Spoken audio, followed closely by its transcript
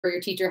or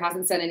your teacher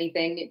hasn't said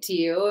anything to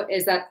you,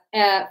 is that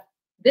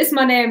this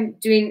Monday I'm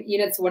doing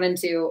units 1 and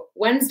 2.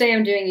 Wednesday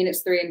I'm doing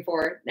units 3 and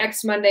 4.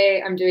 Next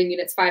Monday I'm doing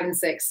units 5 and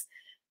 6.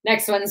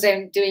 Next Wednesday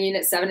I'm doing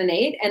units 7 and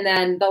 8. And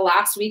then the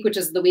last week, which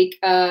is the week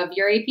of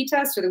your AP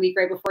test, or the week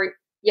right before,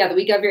 the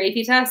week of your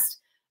AP test,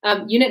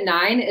 unit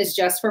 9 is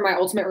just for my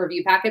Ultimate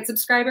Review Packet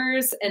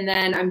subscribers. And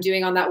then I'm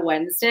doing on that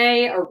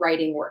Wednesday a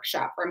writing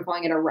workshop, or I'm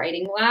calling it a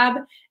writing lab.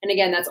 And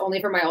again, that's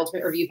only for my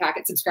Ultimate Review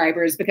Packet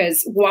subscribers,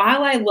 because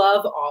while I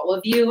love all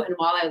of you and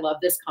while I love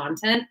this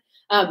content,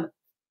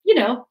 you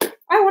know,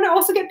 I want to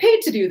also get paid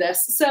to do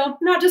this. So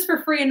not just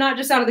for free and not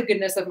just out of the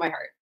goodness of my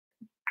heart.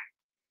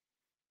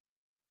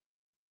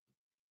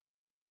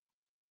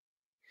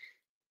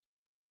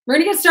 We're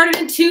going to get started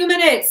in 2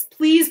 minutes.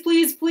 Please,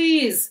 please,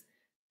 please.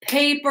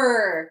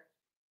 Paper,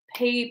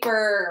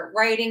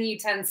 writing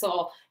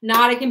utensil,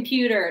 not a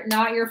computer,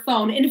 not your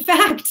phone. In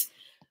fact,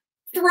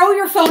 throw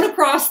your phone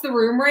across the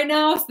room right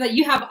now so that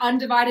you have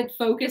undivided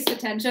focused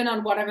attention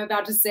on what I'm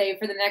about to say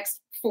for the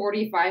next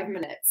 45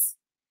 minutes.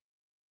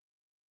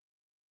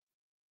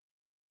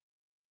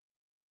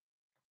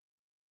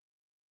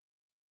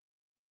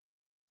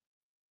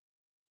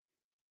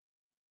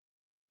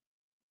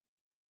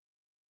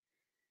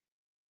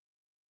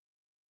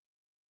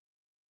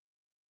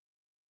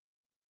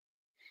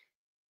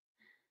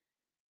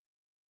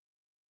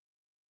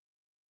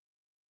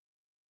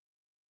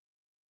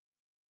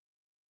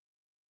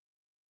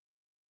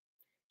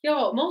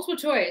 Yo, multiple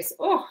choice.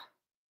 Oh,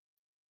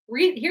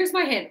 here's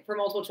my hint for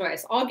multiple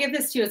choice. I'll give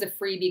this to you as a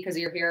freebie because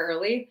you're here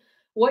early.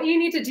 What you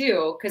need to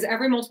do, because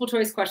every multiple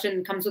choice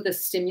question comes with a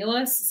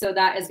stimulus, so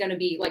that is going to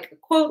be like a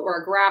quote or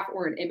a graph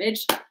or an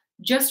image.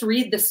 Just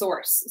read the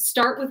source.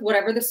 Start with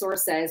whatever the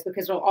source says,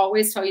 because it'll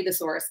always tell you the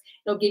source.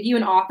 It'll give you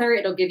an author.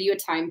 It'll give you a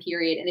time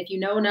period. And if you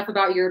know enough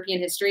about European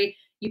history,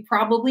 you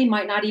probably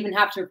might not even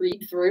have to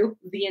read through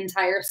the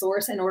entire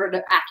source in order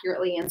to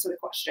accurately answer the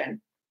question.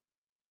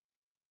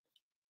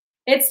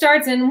 It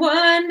starts in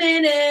 1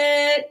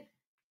 minute.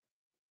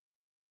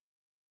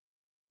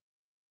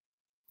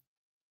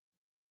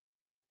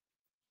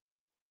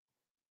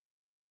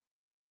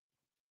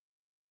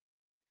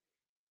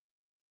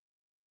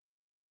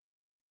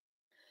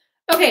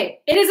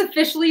 Okay, it is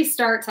officially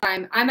start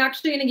time. I'm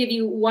actually going to give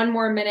you 1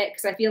 more minute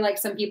because I feel like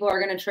some people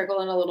are going to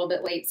trickle in a little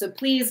bit late. So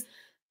please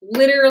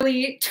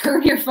literally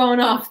turn your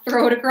phone off,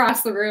 throw it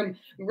across the room,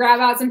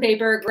 grab out some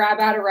paper, grab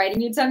out a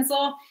writing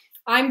utensil.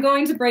 I'm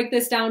going to break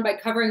this down by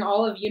covering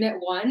all of unit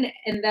 1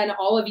 and then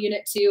all of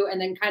unit 2, and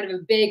then kind of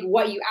a big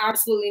what you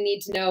absolutely need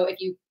to know if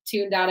you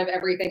tuned out of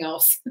everything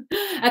else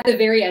at the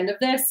very end of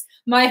this.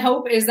 My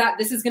hope is that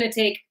this is going to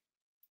take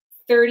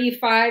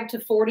 35 to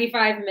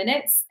 45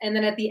 minutes. And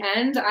then at the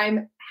end,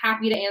 I'm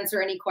happy to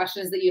answer any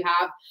questions that you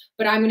have,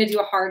 but I'm going to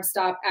do a hard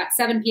stop at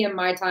 7 p.m.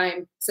 my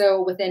time.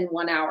 So within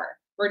 1 hour,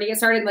 we're going to get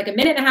started in like a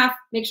minute and a half.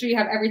 Make sure you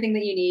have everything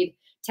that you need,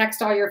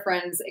 text all your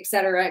friends, et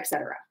cetera, et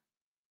cetera.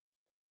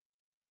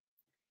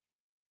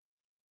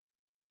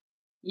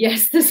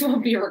 Yes, this will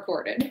be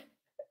recorded.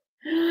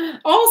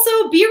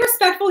 Also, be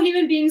respectful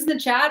human beings in the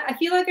chat. I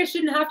feel like I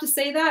shouldn't have to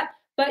say that,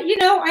 but you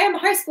know, I am a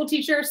high school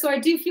teacher, so I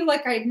do feel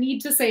like I need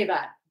to say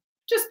that.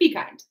 Just be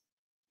kind.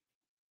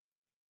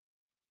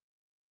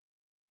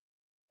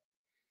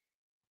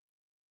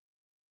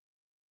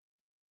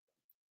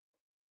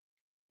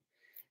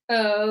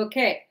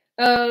 Okay.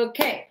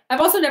 I've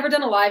also never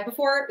done a live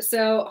before,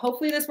 so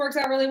hopefully this works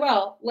out really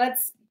well.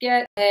 Let's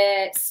get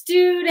it.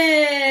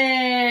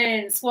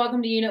 Students,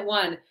 welcome to Unit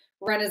 1,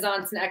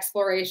 Renaissance and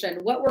Exploration.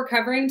 What we're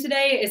covering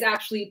today is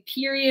actually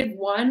period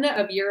 1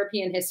 of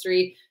European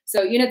history.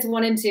 So units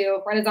 1 and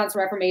 2, Renaissance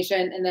and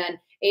Reformation, and then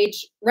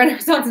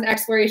Renaissance and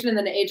Exploration, and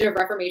then the Age of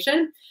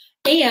Reformation.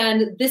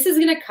 And this is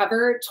going to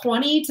cover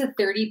 20 to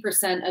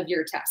 30% of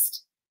your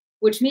test,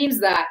 which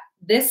means that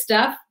this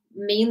stuff,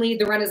 mainly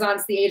the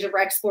Renaissance, the Age of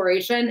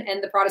Exploration,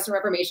 and the Protestant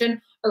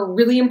Reformation, are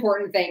really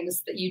important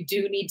things that you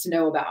do need to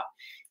know about.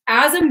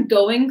 As I'm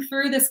going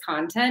through this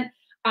content,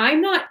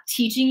 I'm not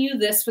teaching you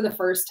this for the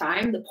first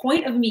time. The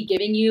point of me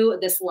giving you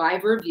this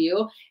live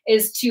review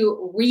is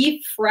to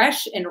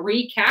refresh and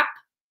recap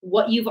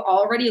what you've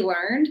already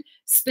learned,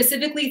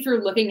 specifically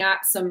through looking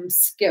at some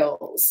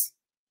skills.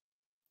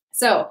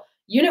 So,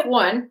 Unit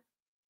 1,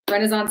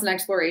 Renaissance and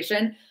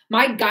Exploration.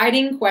 My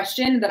guiding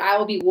question that I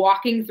will be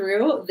walking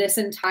through this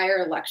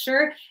entire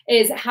lecture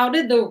is, how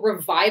did the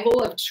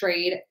revival of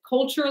trade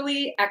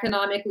culturally,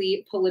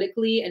 economically,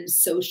 politically, and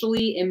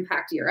socially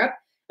impact Europe?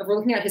 If we're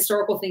looking at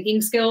historical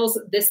thinking skills,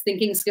 this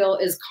thinking skill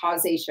is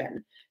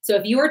causation. So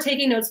if you are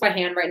taking notes by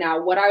hand right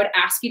now, what I would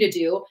ask you to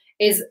do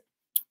is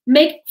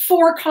make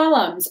 4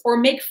 columns or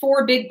make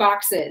 4 big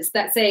boxes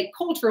that say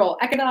cultural,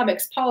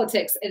 economics,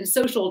 politics, and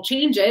social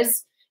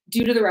changes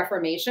due to the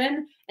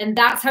Reformation. And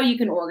that's how you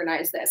can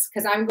organize this,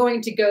 because I'm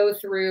going to go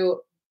through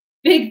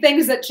big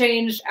things that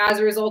changed as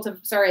a result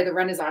of, the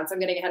Renaissance. I'm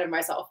getting ahead of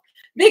myself.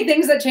 Big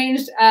things that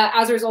changed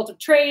as a result of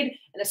trade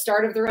and the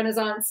start of the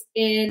Renaissance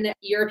in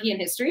European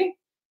history.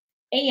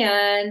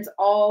 And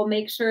I'll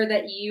make sure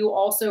that you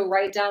also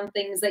write down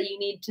things that you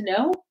need to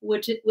know,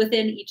 which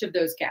within each of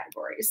those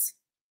categories.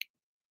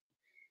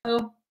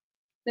 Oh,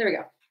 there we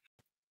go.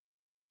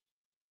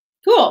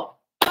 Cool.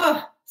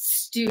 Oh,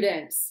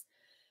 students.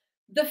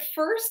 The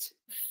first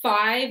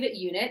 5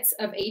 units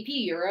of AP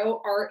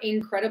Euro are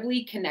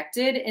incredibly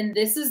connected, and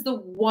this is the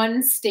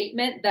one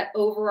statement that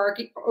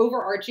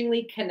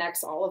overarchingly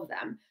connects all of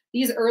them.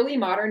 These early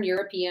modern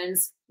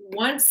Europeans,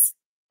 once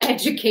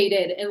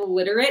educated and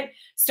literate,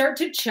 start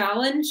to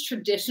challenge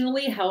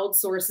traditionally held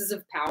sources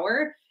of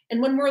power.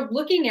 And when we're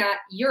looking at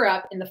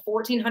Europe in the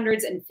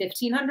 1400s and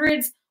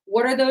 1500s,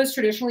 what are those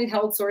traditionally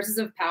held sources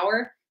of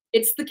power?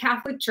 It's the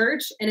Catholic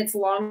Church and its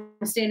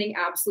long-standing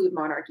absolute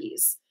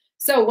monarchies.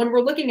 So when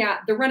we're looking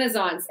at the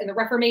Renaissance and the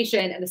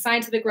Reformation and the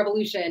Scientific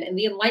Revolution and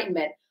the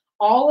Enlightenment,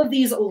 all of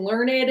these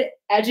learned,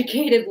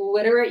 educated,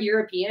 literate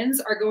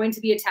Europeans are going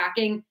to be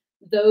attacking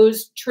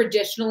those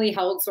traditionally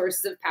held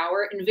sources of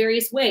power in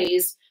various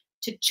ways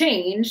to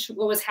change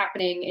what was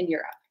happening in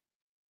Europe.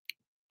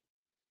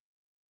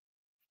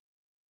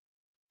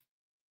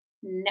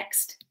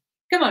 Next.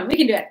 Come on, we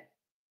can do it.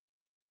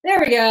 There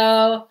we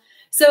go.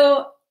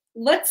 So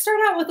let's start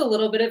out with a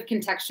little bit of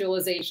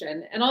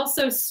contextualization. And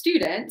also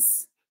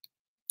students,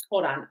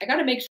 hold on, I got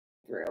to make sure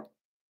through.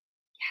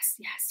 Yes,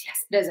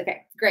 it is.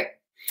 Okay, great.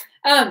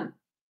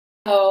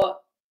 So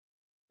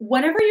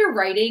whenever you're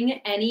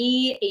writing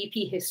any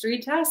AP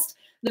history test,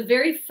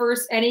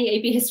 any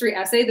AP history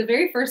essay, the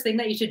very first thing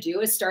that you should do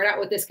is start out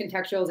with this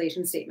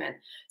contextualization statement.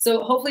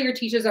 So hopefully your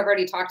teachers have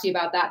already talked to you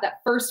about that.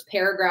 That first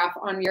paragraph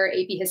on your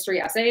AP history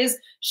essays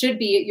should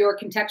be your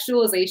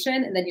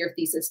contextualization and then your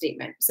thesis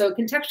statement. So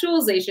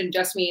contextualization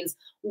just means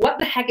what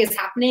the heck is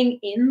happening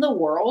in the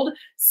world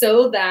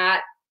so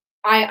that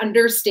I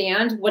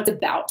understand what's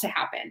about to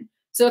happen.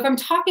 So if I'm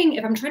trying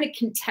to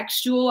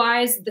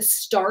contextualize the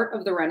start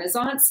of the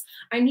Renaissance,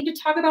 I need to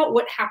talk about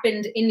what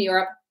happened in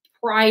Europe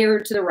prior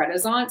to the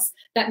Renaissance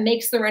that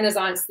makes the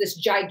Renaissance this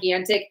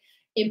gigantic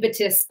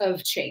impetus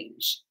of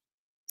change.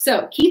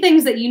 So key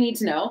things that you need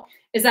to know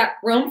is that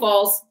Rome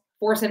falls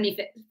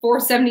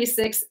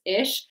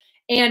 476-ish.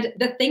 And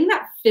the thing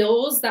that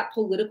fills that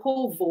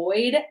political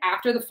void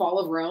after the fall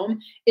of Rome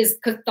is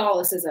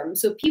Catholicism.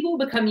 So people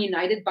become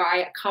united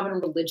by a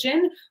common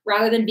religion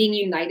rather than being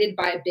united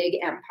by a big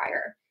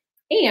empire.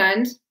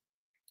 And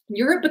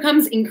Europe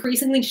becomes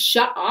increasingly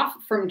shut off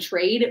from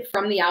trade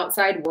from the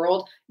outside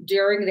world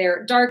during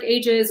their Dark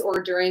Ages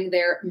or during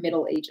their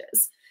Middle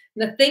Ages.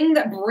 The thing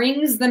that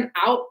brings them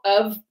out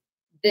of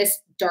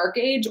this Dark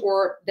Age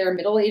or their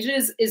Middle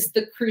Ages is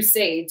the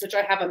Crusades, which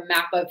I have a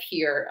map of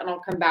here, and I'll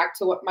come back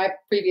to what my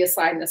previous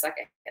slide in a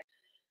second.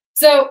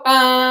 So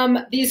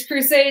these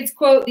Crusades,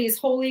 quote, these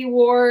holy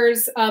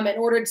wars in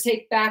order to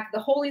take back the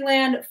Holy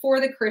Land for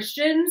the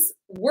Christians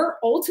were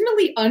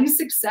ultimately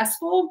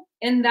unsuccessful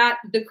in that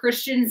the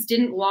Christians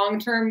didn't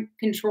long-term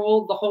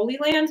control the Holy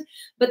Land,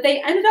 but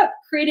they ended up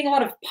creating a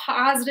lot of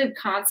positive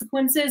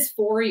consequences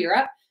for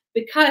Europe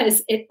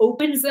because it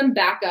opens them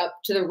back up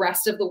to the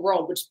rest of the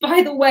world, which,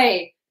 by the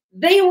way,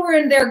 they were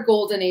in their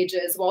golden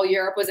ages while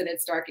Europe was in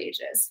its dark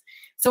ages.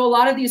 So a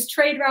lot of these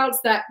trade routes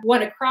that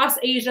went across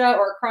Asia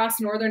or across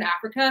Northern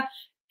Africa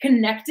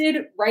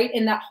connected right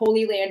in that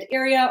Holy Land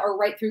area or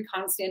right through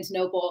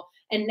Constantinople.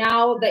 And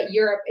now that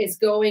Europe is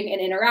going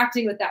and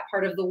interacting with that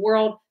part of the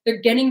world,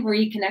 they're getting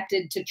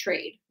reconnected to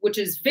trade, which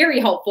is very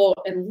helpful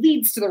and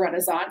leads to the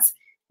Renaissance.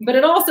 But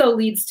it also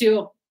leads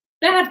to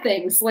bad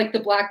things like the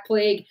Black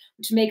Plague,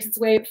 which makes its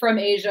way from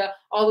Asia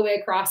all the way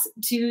across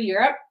to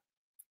Europe.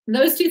 And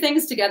those two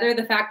things together,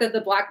 the fact that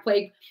the Black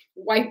Plague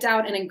wiped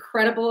out an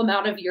incredible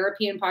amount of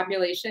European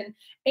population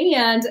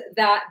and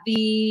that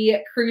the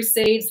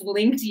Crusades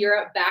linked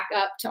Europe back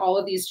up to all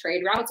of these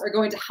trade routes, are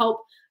going to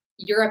help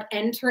Europe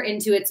enter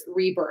into its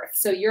rebirth.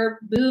 So Europe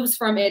moves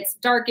from its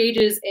dark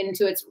ages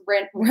into its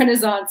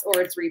Renaissance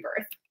or its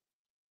rebirth.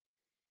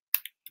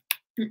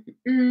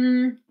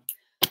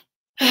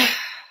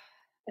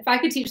 If I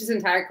could teach this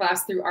entire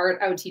class through art,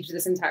 I would teach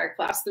this entire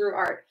class through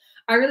art.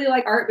 I really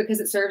like art because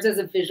it serves as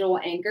a visual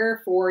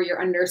anchor for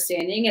your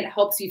understanding. It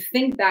helps you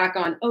think back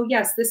on, oh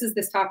yes, this is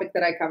this topic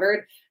that I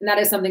covered. And that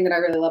is something that I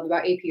really love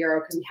about AP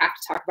Euro because we have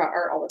to talk about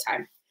art all the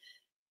time.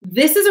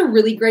 This is a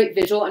really great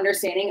visual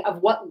understanding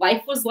of what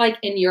life was like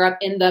in Europe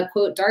in the,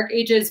 quote, Dark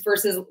Ages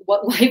versus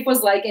what life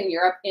was like in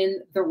Europe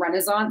in the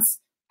Renaissance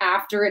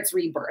after its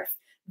rebirth.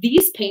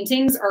 These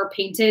paintings are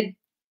painted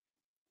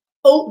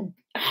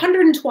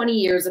 120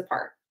 years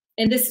apart.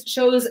 And this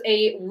shows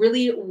a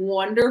really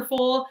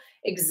wonderful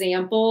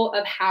example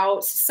of how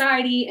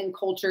society and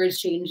culture is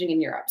changing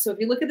in Europe. So if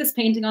you look at this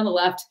painting on the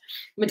left,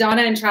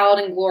 Madonna and Child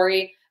in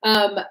Glory,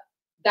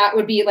 that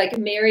would be like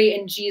Mary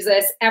and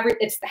Jesus.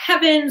 It's the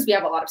heavens. We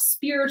have a lot of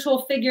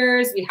spiritual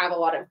figures. We have a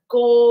lot of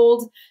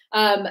gold.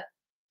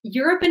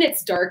 Europe in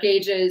its dark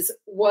ages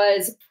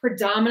was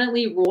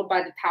predominantly ruled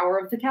by the power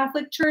of the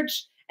Catholic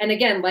Church. And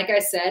again, like I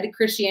said,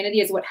 Christianity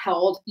is what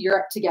held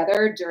Europe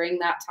together during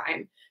that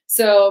time.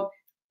 So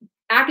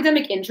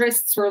academic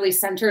interests were really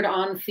centered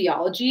on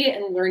theology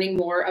and learning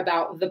more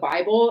about the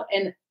Bible.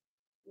 And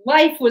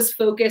life was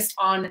focused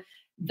on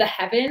the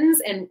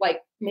heavens and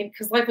like, maybe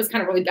because life was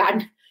kind of really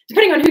bad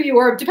depending on who you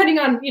were, depending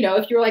on, you know,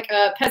 if you're like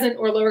a peasant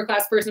or lower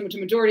class person, which a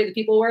majority of the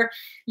people were,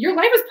 your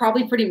life was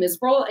probably pretty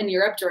miserable in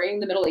Europe during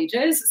the Middle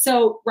Ages.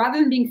 So rather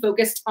than being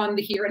focused on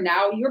the here and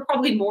now, you're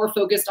probably more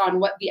focused on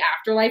what the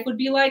afterlife would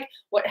be like,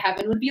 what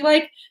heaven would be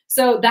like.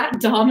 So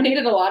that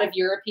dominated a lot of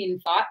European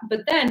thought.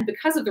 But then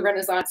because of the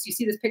Renaissance, you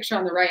see this picture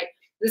on the right.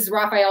 This is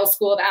Raphael's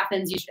School of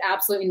Athens. You should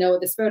absolutely know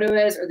what this photo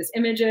is or this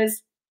image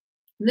is.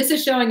 This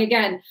is showing,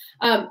 again,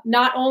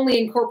 not only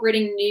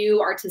incorporating new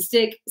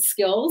artistic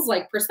skills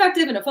like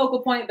perspective and a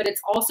focal point, but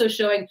it's also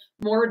showing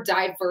more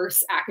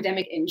diverse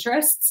academic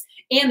interests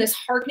and this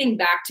harkening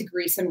back to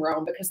Greece and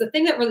Rome. Because the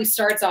thing that really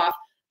starts off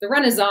the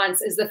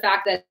Renaissance is the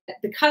fact that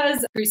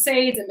because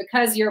Crusades and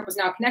because Europe was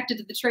now connected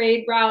to the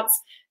trade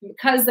routes, and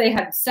because they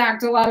had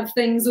sacked a lot of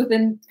things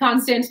within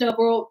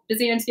Constantinople,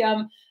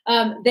 Byzantium,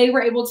 they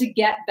were able to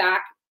get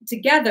back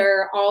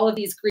together all of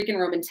these Greek and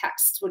Roman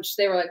texts, which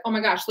they were like, oh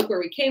my gosh, look where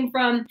we came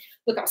from.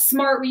 Look how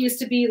smart we used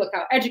to be. Look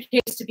how educated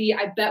we used to be.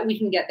 I bet we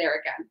can get there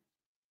again.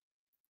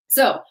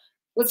 So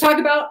let's talk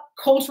about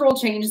cultural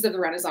changes of the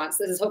Renaissance.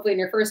 This is hopefully in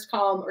your first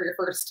column or your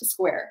first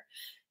square.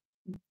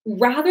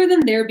 Rather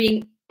than there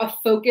being a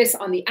focus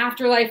on the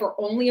afterlife or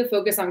only a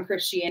focus on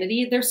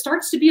Christianity, there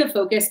starts to be a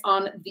focus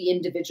on the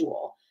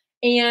individual.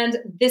 And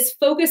this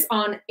focus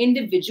on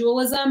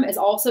individualism is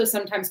also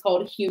sometimes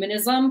called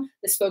humanism,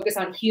 this focus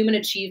on human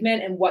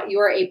achievement and what you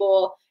are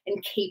able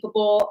and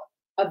capable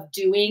of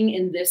doing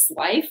in this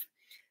life.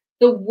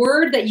 The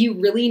word that you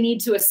really need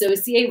to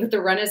associate with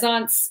the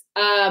Renaissance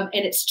and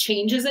its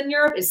changes in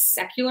Europe is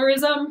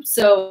secularism.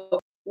 So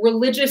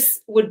religious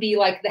would be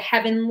like the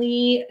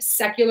heavenly,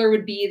 secular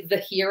would be the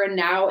here and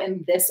now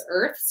and this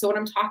earth. So when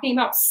I'm talking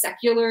about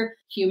secular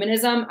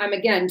humanism, I'm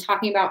again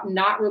talking about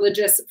not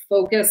religious,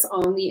 focus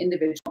on the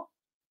individual.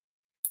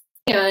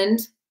 And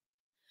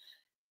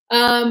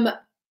the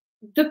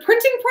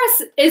printing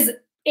press is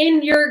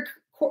in your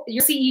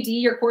CED,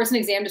 your course and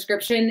exam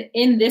description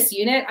in this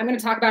unit. I'm going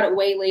to talk about it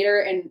way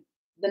later in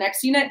the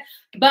next unit,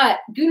 but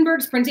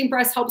Gutenberg's printing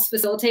press helps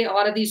facilitate a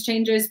lot of these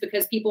changes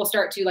because people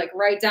start to like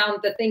write down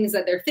the things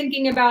that they're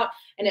thinking about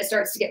and it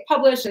starts to get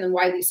published and then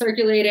widely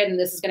circulated. And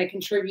this is going to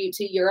contribute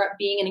to Europe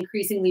being an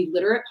increasingly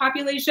literate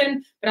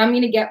population. But I'm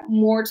going to get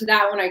more to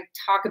that when I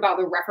talk about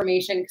the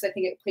Reformation because I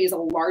think it plays a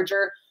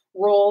larger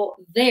role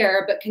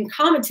there. But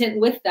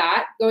concomitant with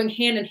that, going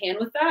hand in hand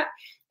with that,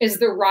 is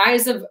the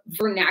rise of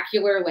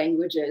vernacular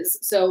languages.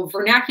 So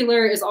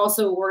vernacular is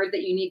also a word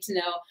that you need to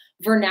know.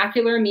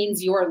 Vernacular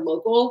means your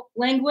local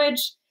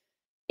language.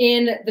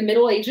 In the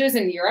Middle Ages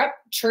in Europe,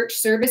 church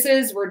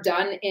services were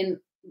done in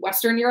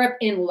Western Europe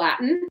in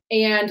Latin,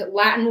 and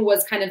Latin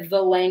was kind of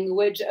the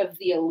language of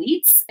the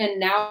elites. And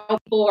now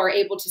people are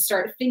able to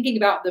start thinking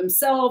about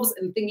themselves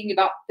and thinking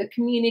about the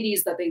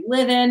communities that they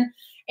live in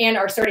and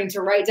are starting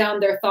to write down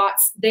their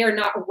thoughts. They are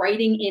not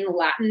writing in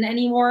Latin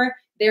anymore.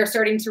 They're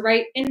starting to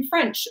write in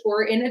French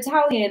or in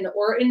Italian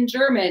or in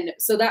German.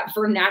 So that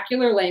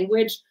vernacular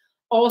language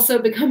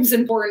also becomes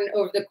important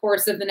over the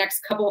course of the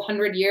next couple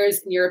hundred years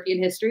in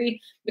European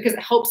history because it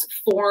helps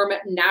form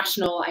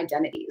national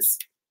identities.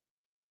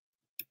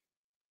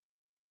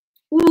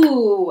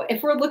 Ooh,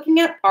 if we're looking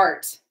at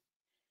art,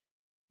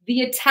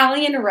 the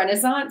Italian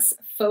Renaissance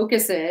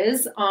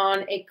focuses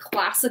on a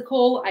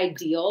classical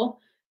ideal.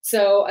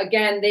 So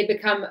again, they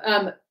become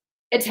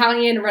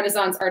Italian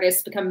Renaissance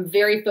artists become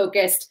very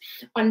focused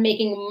on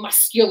making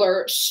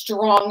muscular,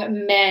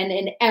 strong men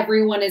and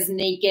everyone is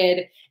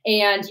naked.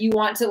 And you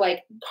want to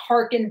like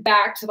harken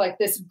back to like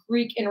this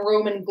Greek and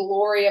Roman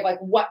glory of like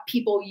what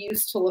people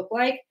used to look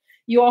like.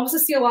 You also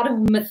see a lot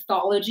of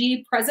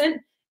mythology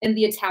present in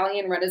the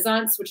Italian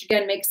Renaissance, which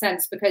again makes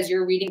sense because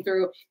you're reading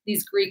through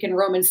these Greek and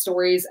Roman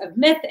stories of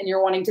myth and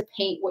you're wanting to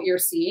paint what you're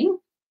seeing.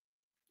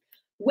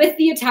 With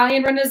the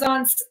Italian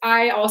Renaissance,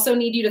 I also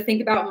need you to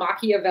think about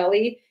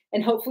Machiavelli.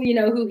 And hopefully you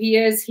know who he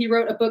is. He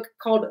wrote a book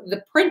called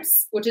The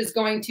Prince, which is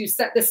going to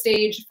set the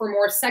stage for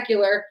more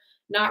secular,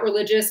 not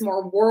religious,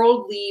 more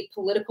worldly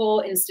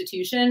political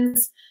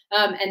institutions.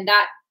 And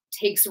that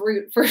takes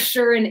root for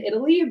sure in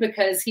Italy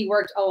because he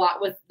worked a lot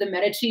with the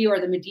Medici or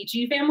the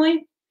Medici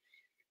family.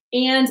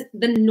 And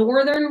the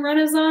Northern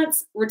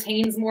Renaissance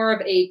retains more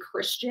of a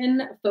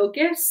Christian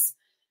focus.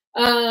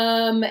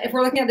 If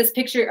we're looking at this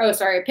picture,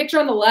 a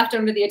picture on the left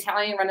under the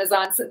Italian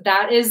Renaissance,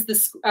 that is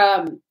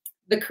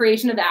the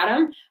Creation of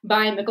Adam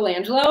by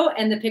Michelangelo.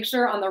 And the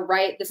picture on the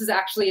right, this is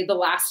actually The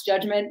Last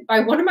Judgment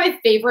by one of my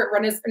favorite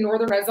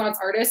Northern Renaissance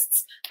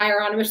artists,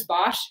 Hieronymus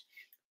Bosch.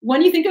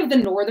 When you think of the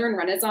Northern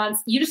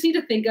Renaissance, you just need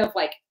to think of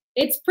like,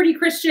 it's pretty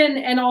Christian.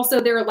 And also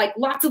there are like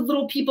lots of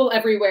little people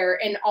everywhere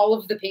in all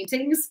of the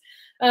paintings.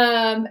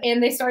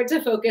 And they start to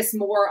focus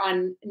more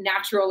on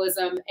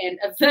naturalism and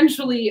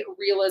eventually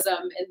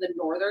realism in the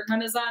Northern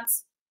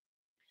Renaissance.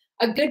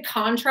 A good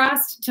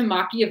contrast to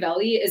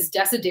Machiavelli is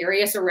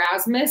Desiderius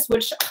Erasmus,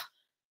 which,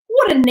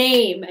 what a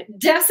name,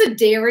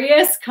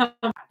 Desiderius, come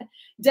on.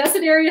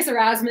 Desiderius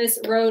Erasmus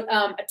wrote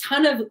a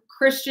ton of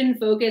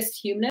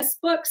Christian-focused humanist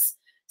books.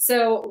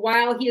 So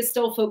while he is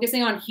still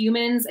focusing on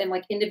humans and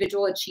like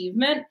individual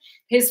achievement,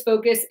 his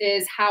focus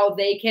is how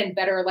they can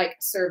better like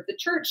serve the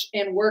church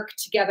and work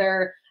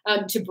together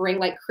to bring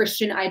like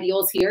Christian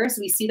ideals here.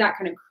 So we see that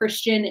kind of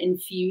Christian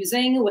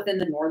infusing within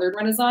the Northern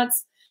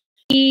Renaissance.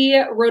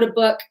 He wrote a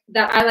book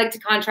that I like to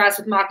contrast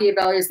with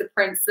Machiavelli's The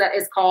Prince that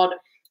is called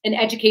An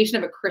Education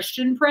of a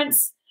Christian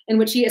Prince, in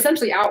which he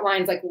essentially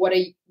outlines like what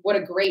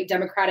a great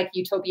democratic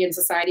utopian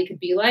society could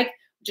be like,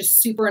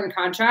 just super in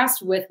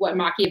contrast with what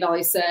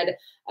Machiavelli said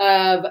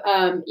of,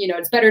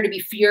 it's better to be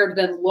feared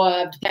than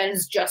loved,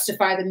 ends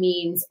justify the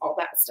means, all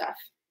that stuff.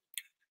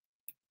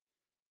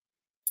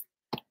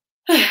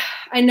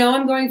 I know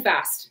I'm going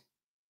fast.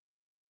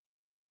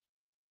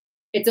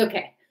 It's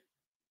okay.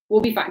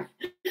 We'll be fine.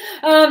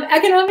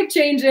 Economic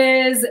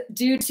changes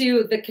due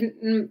to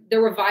the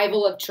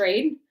revival of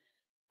trade.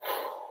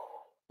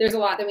 There's a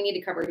lot that we need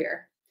to cover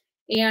here.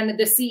 And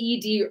the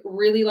CED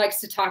really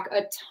likes to talk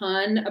a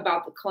ton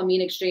about the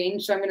Columbian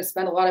Exchange. So I'm going to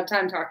spend a lot of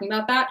time talking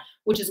about that,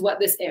 which is what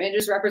this image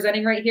is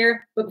representing right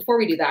here. But before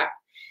we do that,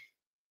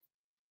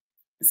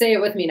 say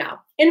it with me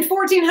now. In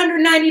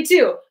 1492,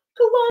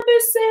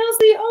 Columbus sails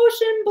the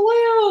ocean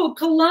blue.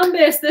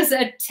 Columbus, this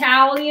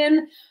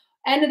Italian,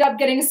 ended up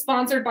getting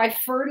sponsored by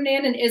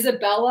Ferdinand and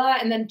Isabella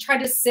and then tried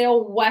to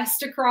sail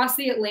west across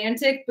the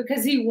Atlantic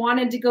because he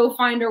wanted to go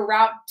find a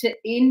route to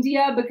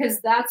India because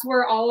that's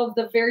where all of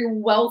the very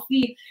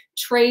wealthy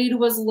trade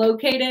was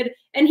located.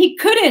 And he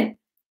couldn't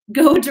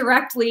go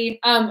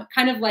directly,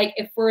 kind of like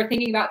if we're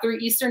thinking about through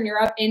Eastern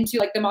Europe into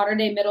like the modern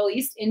day Middle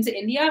East into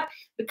India,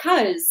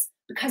 because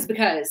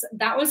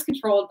that was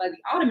controlled by the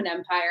Ottoman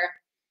Empire,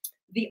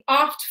 the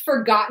oft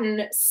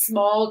forgotten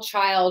small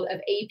child of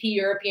AP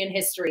European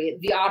history,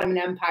 the Ottoman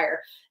Empire.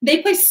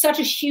 They play such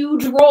a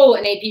huge role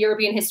in AP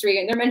European history,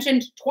 and they're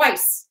mentioned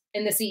twice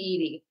in the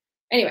CED.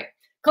 Anyway,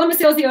 Columbus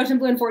sails the ocean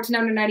blue in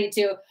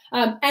 1492,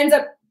 ends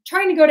up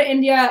trying to go to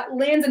India,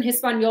 lands in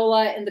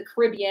Hispaniola in the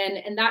Caribbean,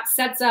 and that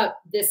sets up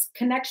this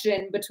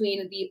connection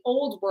between the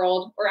old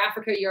world, or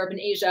Africa, Europe, and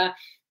Asia,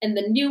 and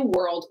the new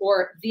world,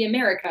 or the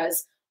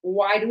Americas.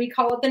 Why do we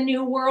call it the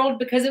New World?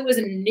 Because it was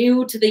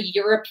new to the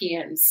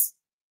Europeans.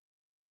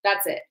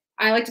 That's it.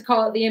 I like to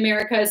call it the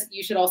Americas.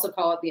 You should also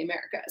call it the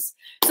Americas.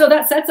 So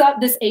that sets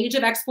up this age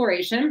of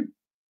exploration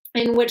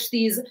in which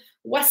these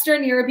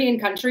Western European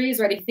countries,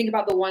 right, if you think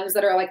about the ones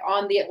that are like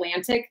on the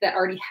Atlantic that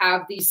already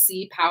have these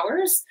sea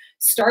powers,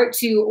 start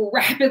to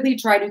rapidly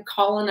try to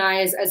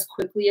colonize as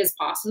quickly as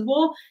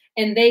possible.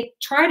 And they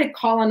try to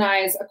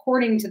colonize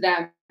according to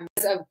them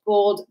of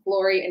gold,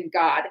 glory, and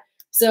God.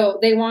 So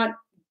they want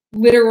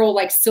literal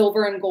like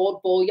silver and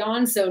gold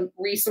bullion, so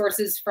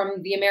resources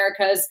from the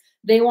Americas.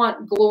 They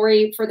want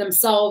glory for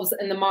themselves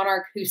and the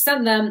monarch who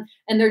sent them,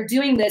 and they're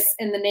doing this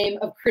in the name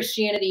of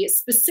Christianity,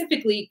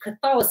 specifically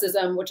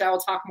Catholicism, which I will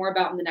talk more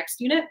about in the next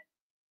unit.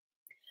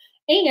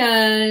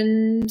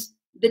 And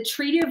the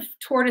Treaty of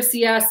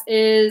Tordesillas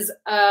is,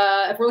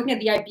 if we're looking at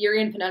the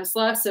Iberian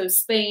Peninsula, so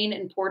Spain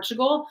and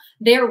Portugal,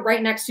 they're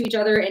right next to each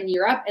other in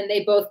Europe, and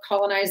they both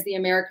colonized the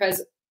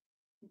Americas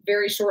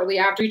very shortly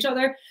after each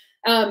other.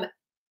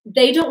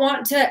 They don't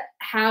want to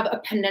have a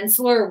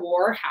peninsular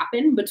war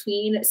happen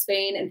between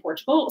Spain and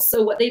Portugal.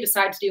 So what they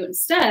decide to do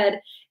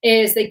instead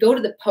is they go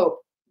to the Pope,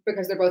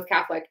 because they're both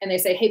Catholic, and they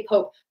say, hey,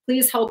 Pope,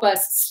 please help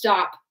us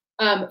stop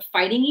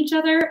fighting each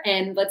other.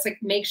 And let's like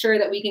make sure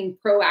that we can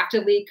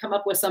proactively come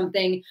up with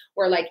something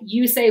where like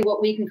you say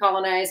what we can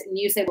colonize and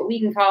you say what we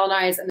can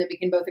colonize, and then we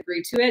can both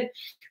agree to it.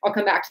 I'll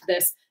come back to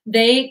this.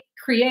 They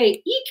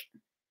create,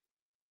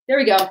 there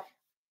we go.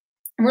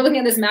 And we're looking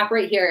at this map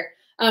right here.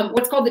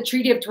 What's called the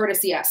Treaty of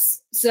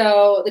Tordesillas.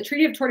 So the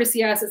Treaty of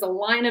Tordesillas is a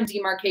line of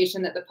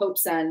demarcation that the Pope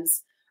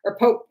sends, or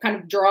Pope kind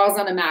of draws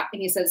on a map,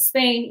 and he says,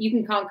 Spain, you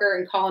can conquer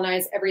and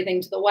colonize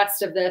everything to the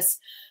west of this.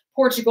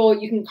 Portugal,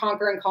 you can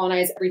conquer and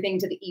colonize everything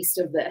to the east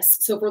of this.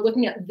 So if we're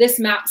looking at this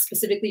map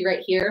specifically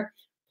right here,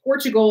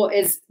 Portugal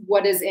is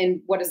what is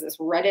this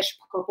reddish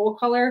purple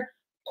color.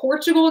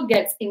 Portugal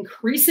gets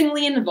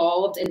increasingly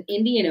involved in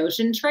Indian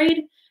Ocean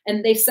trade,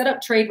 and they set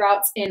up trade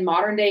routes in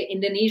modern day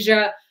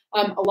Indonesia,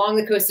 along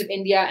the coast of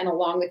India and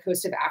along the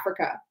coast of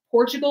Africa.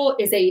 Portugal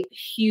is a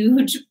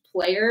huge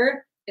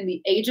player in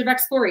the age of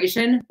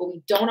exploration, but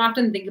we don't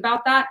often think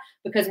about that,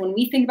 because when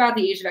we think about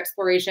the age of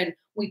exploration,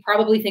 we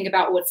probably think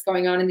about what's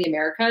going on in the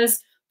Americas.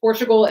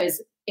 Portugal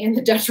and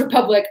the Dutch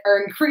Republic are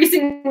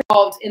increasingly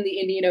involved in the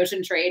Indian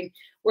Ocean trade,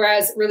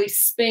 whereas really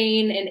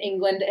Spain and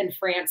England and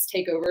France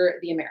take over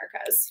the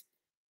Americas.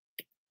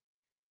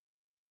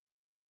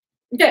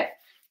 Okay,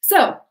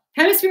 so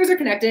hemispheres are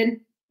connected.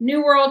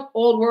 New world,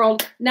 old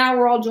world. Now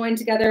we're all joined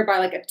together by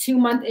like a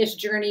 2-month-ish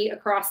journey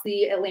across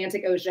the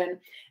Atlantic Ocean.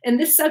 And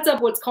this sets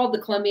up what's called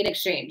the Columbian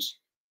Exchange.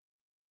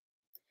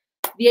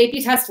 The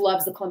AP test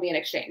loves the Columbian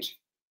Exchange.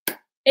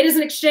 It is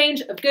an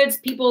exchange of goods,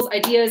 peoples,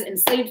 ideas,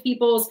 enslaved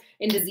peoples,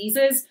 and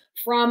diseases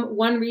from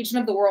one region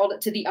of the world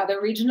to the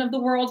other region of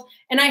the world.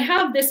 And I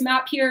have this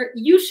map here.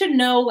 You should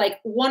know like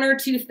 1 or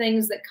 2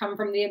 things that come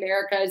from the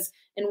Americas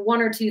and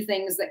 1 or 2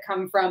 things that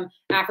come from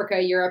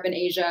Africa, Europe, and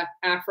Asia,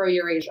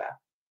 Afro-Eurasia.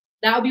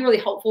 That would be really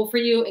helpful for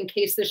you in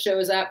case this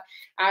shows up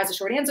as a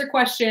short answer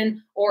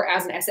question or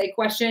as an essay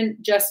question.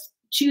 Just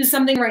choose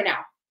something right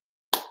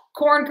now.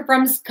 Corn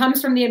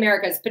comes from the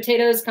Americas.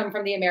 Potatoes come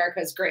from the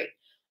Americas. Great.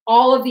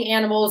 All of the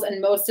animals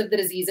and most of the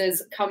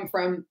diseases come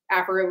from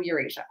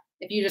Afro-Eurasia.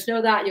 If you just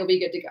know that, you'll be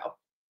good to go.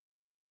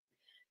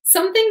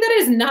 Something that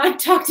is not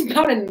talked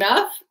about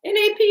enough in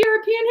AP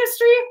European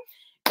history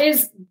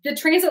is the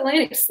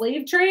transatlantic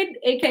slave trade,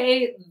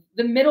 aka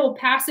the Middle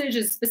Passage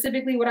is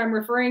specifically what I'm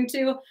referring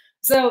to.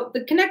 So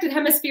the connected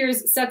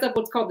hemispheres sets up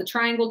what's called the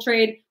triangle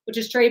trade, which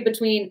is trade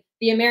between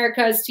the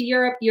Americas to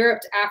Europe,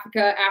 Europe to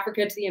Africa,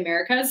 Africa to the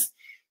Americas.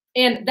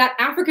 And that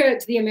Africa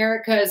to the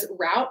Americas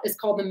route is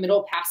called the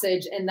Middle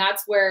Passage. And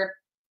that's where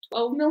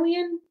 12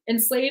 million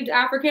enslaved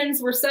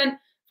Africans were sent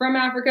from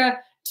Africa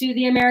to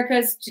the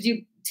Americas to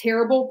do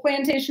terrible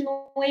plantation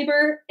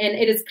labor. And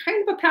it is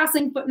kind of a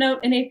passing footnote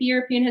in AP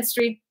European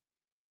history.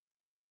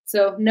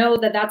 So know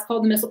that that's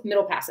called the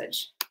Middle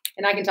Passage.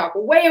 And I can talk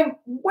way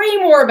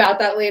more about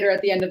that later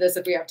at the end of this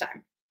if we have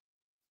time.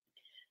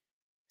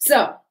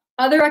 So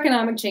other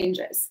economic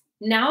changes.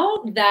 Now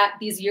that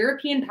these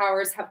European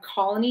powers have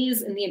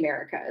colonies in the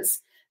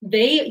Americas,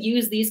 they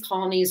use these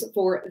colonies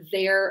for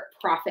their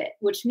profit,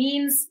 which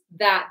means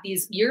that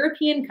these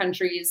European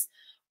countries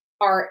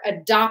are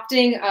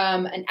adopting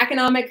an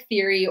economic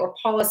theory or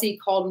policy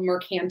called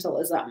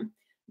mercantilism.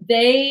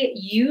 They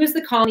use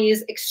the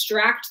colonies,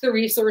 extract the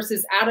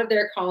resources out of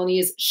their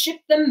colonies,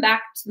 ship them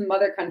back to the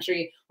mother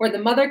country, where the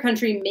mother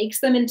country makes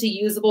them into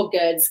usable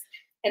goods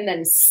and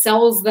then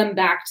sells them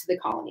back to the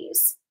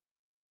colonies.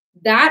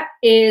 That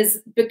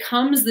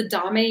becomes the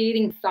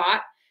dominating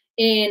thought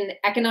in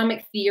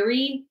economic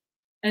theory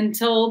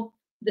until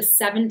the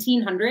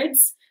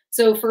 1700s.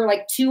 So for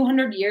like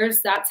 200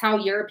 years, that's how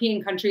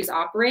European countries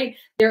operate.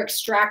 They're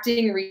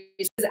extracting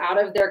resources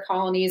out of their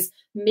colonies,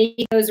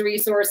 making those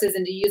resources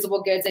into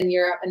usable goods in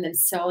Europe, and then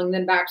selling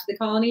them back to the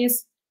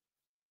colonies.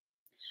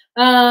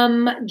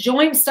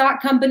 Joint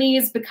stock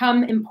companies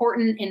become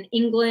important in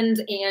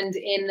England and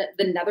in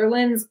the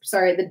Netherlands,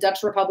 sorry, the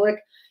Dutch Republic.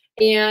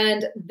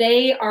 And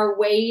they are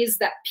ways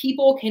that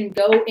people can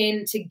go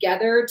in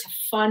together to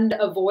fund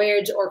a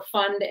voyage or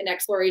fund an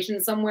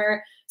exploration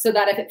somewhere, so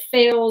that if it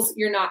fails,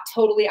 you're not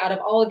totally out of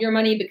all of your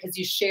money because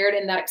you shared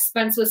in that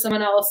expense with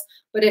someone else.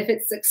 But if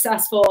it's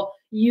successful,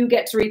 you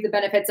get to reap the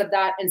benefits of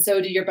that. And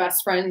so do your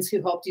best friends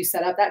who helped you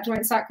set up that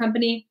joint stock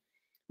company.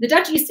 The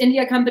Dutch East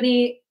India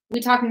Company, we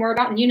talk more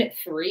about in Unit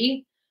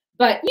 3.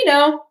 But, you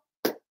know,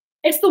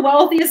 it's the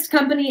wealthiest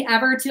company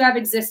ever to have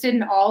existed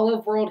in all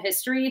of world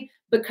history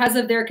because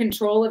of their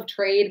control of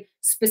trade,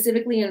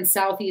 specifically in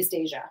Southeast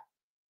Asia.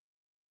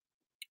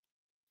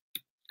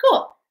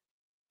 Cool.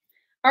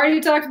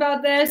 Already talked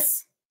about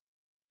this.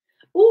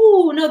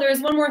 Ooh, no, there's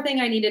one more thing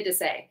I needed to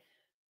say.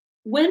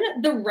 When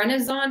the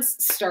Renaissance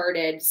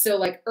started, so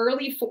like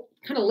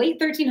kind of late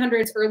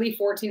 1300s, early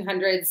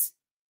 1400s,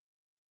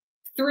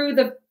 through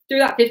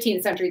that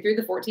 15th century, through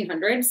the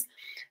 1400s,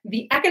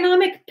 the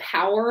economic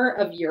power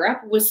of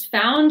Europe was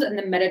found in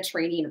the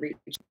Mediterranean region.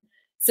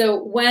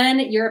 So when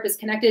Europe is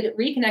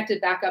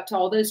reconnected back up to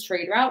all those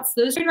trade routes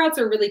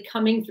are really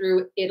coming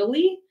through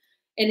Italy.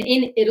 And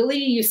in Italy,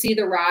 you see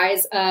the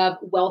rise of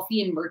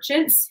wealthy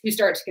merchants who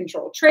start to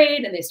control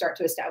trade and they start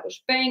to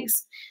establish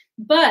banks.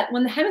 But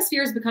when the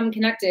hemispheres become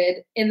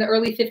connected in the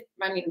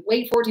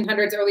late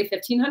 1400s, early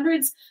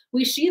 1500s,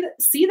 we see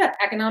that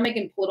economic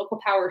and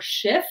political power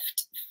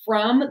shift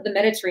from the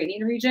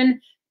Mediterranean region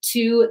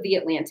to the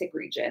Atlantic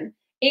region.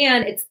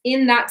 And it's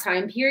in that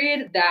time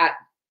period that,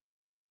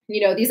 you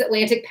know, these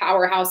Atlantic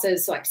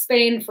powerhouses like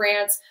Spain,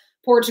 France,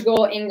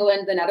 Portugal,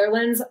 England, the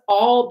Netherlands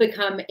all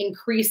become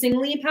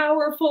increasingly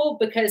powerful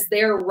because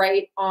they're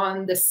right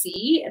on the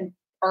sea and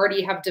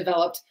already have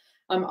developed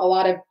a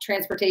lot of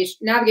transportation,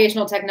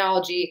 navigational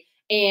technology,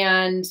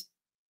 and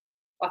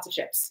lots of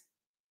ships.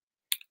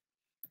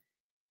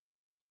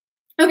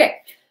 Okay,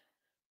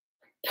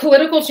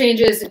 political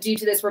changes due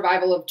to this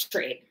revival of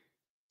trade.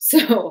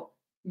 So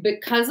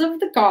because of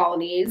the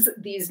colonies,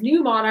 these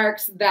new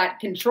monarchs that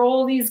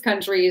control these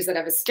countries that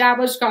have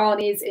established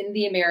colonies in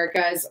the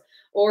Americas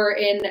or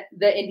in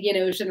the Indian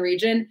Ocean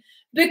region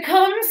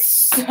become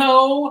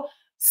so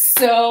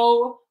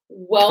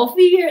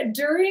wealthy.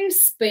 During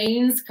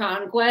Spain's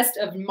conquest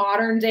of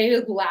modern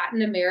day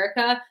Latin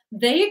America,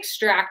 they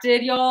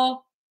extracted,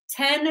 y'all,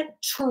 $10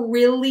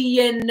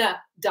 trillion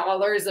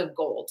of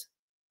gold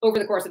over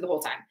the course of the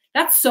whole time.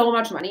 That's so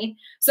much money.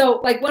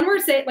 So like when we're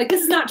saying, like,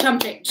 this is not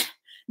chump change.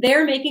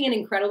 They're making an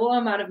incredible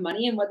amount of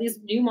money. And what these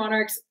new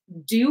monarchs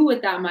do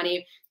with that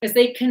money is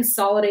they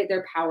consolidate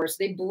their power. So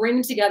they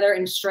bring together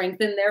and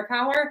strengthen their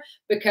power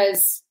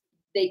because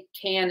they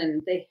can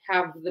and they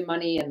have the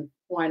money, and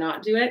why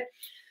not do it?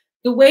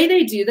 The way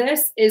they do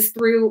this is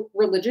through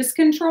religious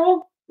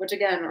control, which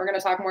again, we're going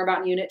to talk more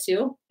about in Unit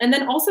 2. And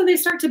then also they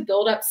start to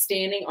build up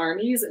standing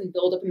armies and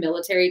build up a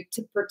military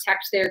to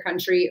protect their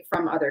country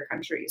from other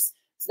countries.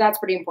 So that's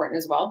pretty important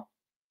as well.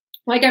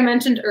 Like I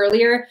mentioned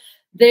earlier,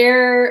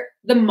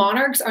 The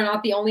monarchs are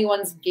not the only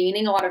ones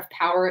gaining a lot of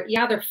power.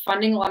 Yeah, they're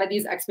funding a lot of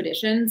these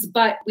expeditions,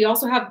 but we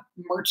also have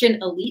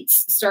merchant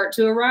elites start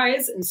to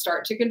arise and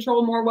start to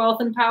control more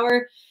wealth and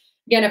power.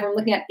 Again, if we're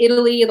looking at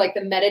Italy, like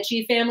the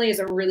Medici family is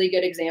a really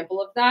good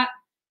example of that.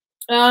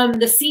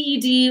 The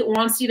CED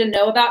wants you to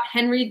know about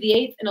Henry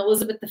VIII and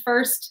Elizabeth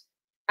I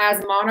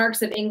as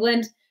monarchs of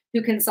England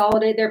who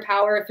consolidate their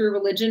power through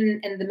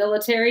religion and the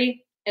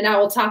military. And I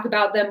will talk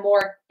about them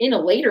more in a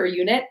later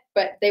unit,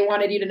 but they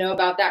wanted you to know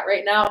about that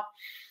right now.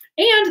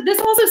 And this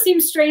also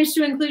seems strange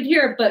to include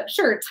here, but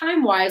sure,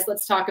 time-wise,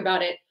 let's talk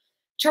about it.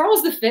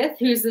 Charles V,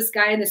 who's this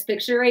guy in this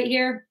picture right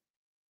here.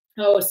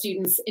 Oh,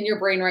 students, in your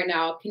brain right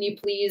now, can you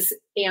please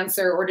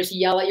answer or just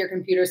yell at your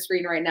computer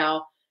screen right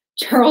now?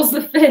 Charles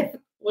V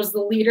was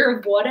the leader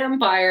of what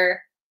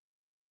empire?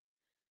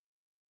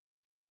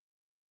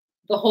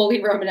 The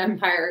Holy Roman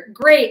Empire.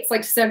 Great. It's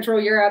like Central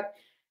Europe.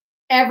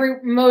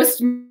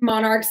 Most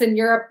monarchs in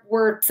Europe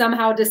were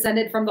somehow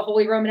descended from the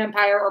Holy Roman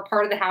Empire or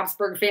part of the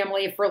Habsburg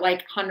family for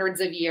like hundreds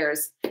of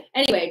years.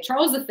 Anyway,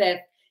 Charles V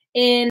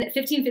in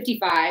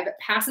 1555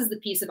 passes the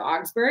Peace of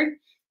Augsburg,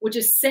 which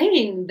is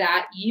saying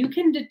that you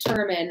can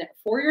determine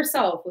for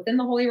yourself within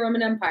the Holy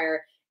Roman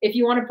Empire if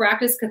you want to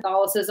practice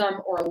Catholicism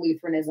or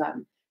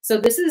Lutheranism. So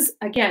this is,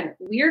 again,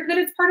 weird that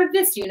it's part of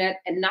this unit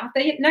and not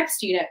the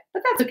next unit,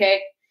 but that's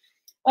okay.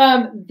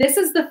 This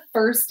is the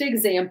first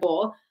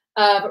example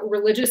of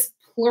religious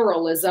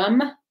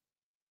pluralism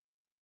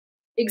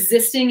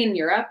existing in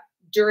Europe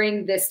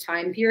during this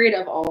time period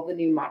of all the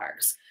new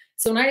monarchs.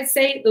 So when I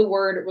say the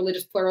word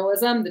religious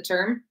pluralism, the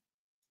term,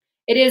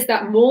 it is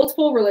that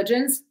multiple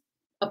religions,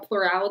 a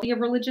plurality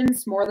of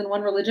religions, more than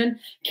one religion,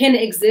 can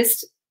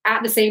exist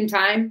at the same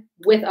time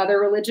with other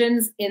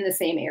religions in the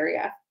same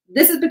area.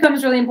 This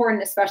becomes really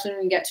important, especially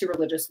when we get to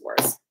religious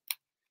wars.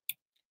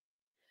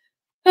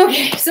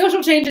 Okay,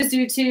 social changes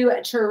due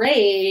to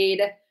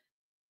trade.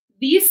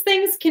 These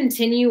things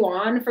continue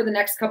on for the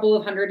next couple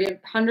of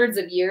hundreds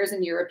of years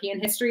in European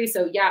history.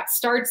 So yeah, it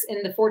starts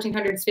in the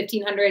 1400s,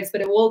 1500s,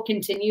 but it will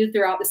continue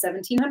throughout the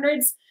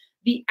 1700s.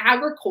 The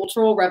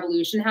agricultural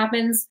revolution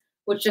happens,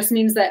 which just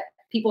means that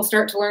people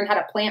start to learn how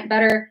to plant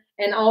better.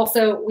 And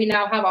also we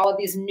now have all of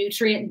these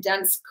nutrient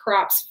dense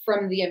crops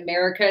from the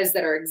Americas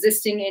that are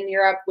existing in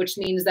Europe, which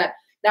means that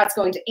that's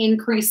going to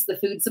increase the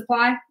food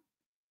supply.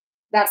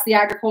 That's the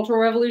agricultural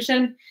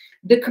revolution.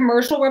 The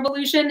commercial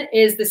revolution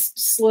is this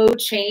slow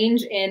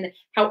change in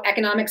how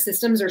economic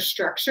systems are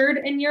structured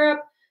in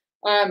Europe,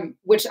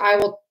 which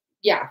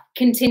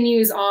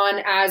continues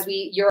on as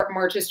Europe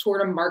marches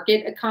toward a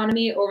market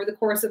economy over the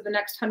course of the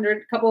next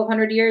couple of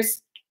hundred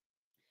years.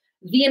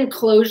 The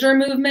enclosure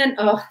movement,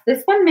 oh,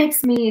 this one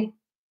makes me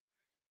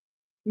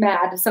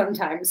mad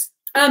sometimes.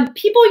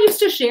 People used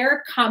to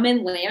share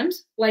common land.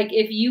 Like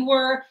if you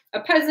were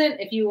a peasant,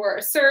 if you were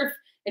a serf,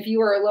 if you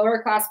were a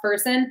lower class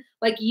person,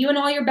 like you and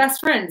all your best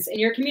friends in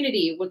your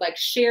community would like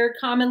share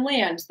common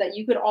land that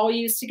you could all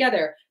use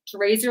together to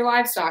raise your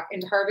livestock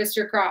and to harvest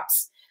your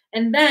crops.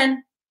 And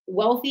then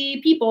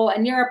wealthy people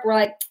in Europe were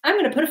like, I'm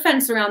going to put a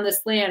fence around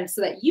this land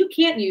so that you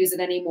can't use it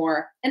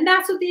anymore. And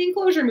that's what the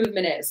enclosure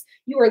movement is.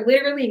 You are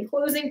literally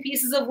enclosing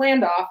pieces of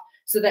land off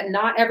so that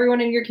not everyone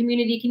in your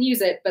community can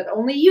use it, but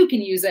only you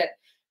can use it.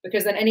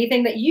 Because then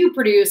anything that you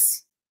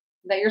produce,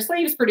 that your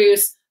slaves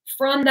produce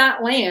from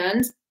that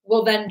land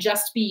will then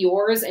just be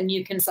yours and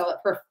you can sell it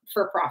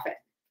for profit.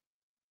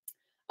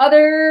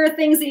 Other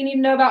things that you need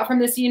to know about from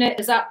this unit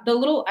is that the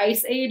little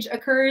ice age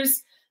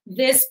occurs.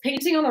 This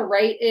painting on the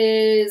right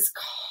is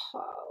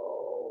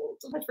called,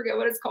 I forget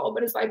what it's called,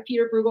 but it's by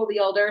Peter Bruegel the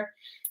Elder.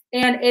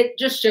 And it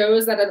just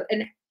shows that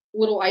a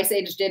little ice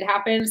age did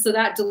happen. So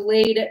that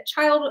delayed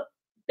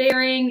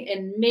childbearing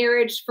and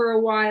marriage for a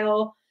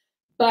while.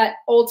 But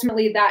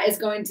ultimately, that is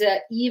going to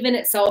even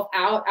itself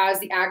out as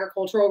the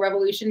agricultural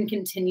revolution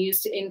continues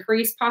to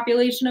increase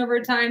population over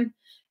time.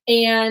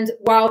 And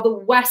while the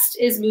West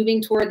is moving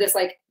toward this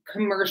like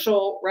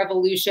commercial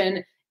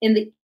revolution, in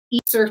the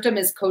East, serfdom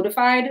is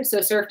codified.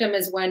 So serfdom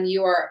is when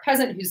you are a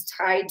peasant who's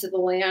tied to the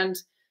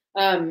land.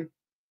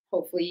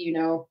 Hopefully you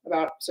know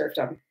about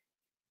serfdom.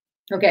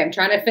 Okay, I'm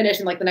trying to finish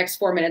in like the next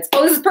 4 minutes.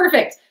 Oh, this is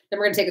perfect. Then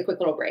we're going to take a quick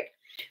little break.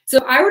 So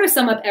if I were to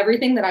sum up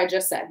everything that I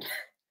just said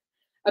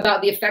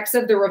about the effects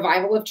of the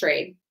revival of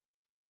trade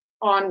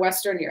on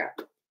Western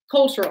Europe.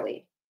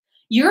 Culturally,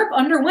 Europe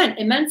underwent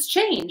immense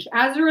change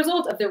as a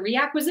result of the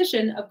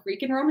reacquisition of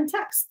Greek and Roman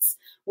texts,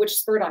 which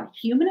spurred on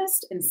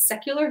humanist and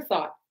secular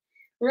thought.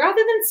 Rather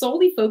than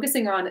solely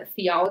focusing on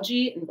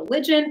theology and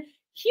religion,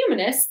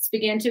 humanists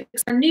began to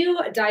explore new,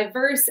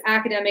 diverse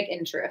academic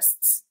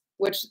interests,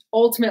 which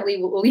ultimately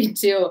will lead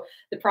to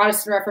the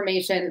Protestant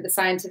Reformation, the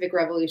Scientific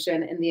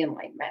Revolution, and the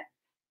Enlightenment.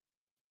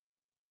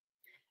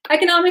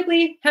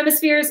 Economically,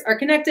 hemispheres are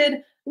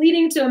connected,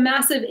 leading to a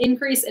massive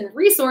increase in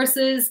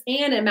resources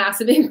and a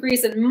massive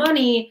increase in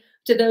money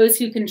to those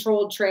who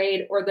controlled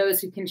trade or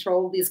those who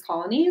controlled these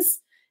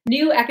colonies.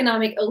 New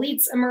economic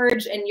elites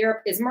emerge, and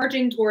Europe is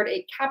marching toward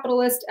a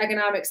capitalist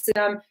economic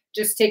system.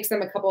 Just takes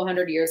them a couple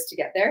hundred years to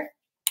get there.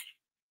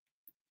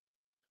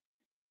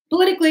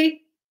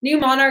 Politically, new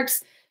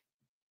monarchs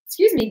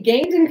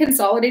gained and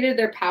consolidated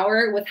their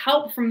power with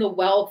help from the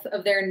wealth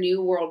of their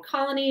New World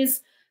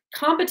colonies.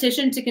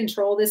 Competition to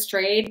control this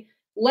trade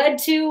led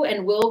to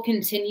and will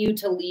continue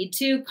to lead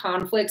to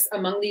conflicts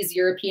among these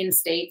European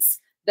states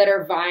that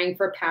are vying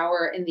for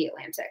power in the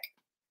Atlantic.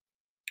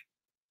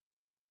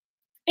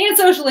 And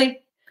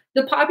socially,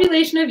 the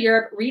population of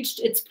Europe reached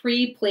its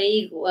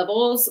pre-plague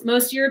levels.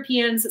 Most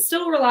Europeans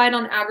still relied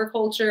on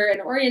agriculture and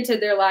oriented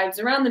their lives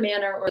around the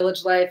manor or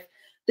village life.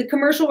 The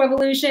commercial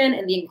revolution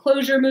and the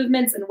enclosure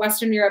movements in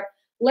Western Europe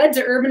led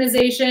to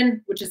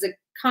urbanization, which is a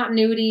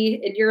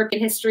continuity in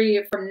European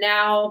history from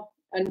now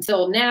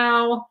until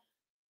now,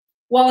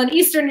 while in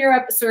Eastern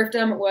Europe,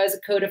 serfdom was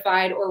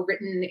codified or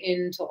written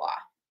into law.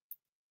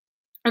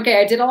 Okay,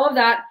 I did all of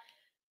that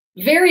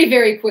very,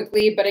 very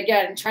quickly, but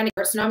again, so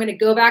now I'm going to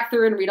go back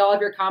through and read all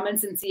of your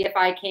comments and see if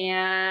I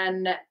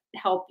can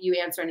help you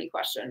answer any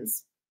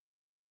questions.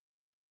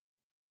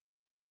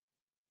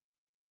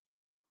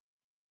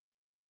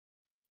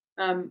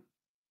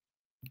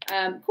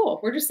 Cool.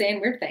 We're just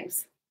saying weird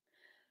things.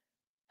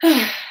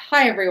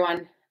 Hi,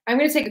 everyone. I'm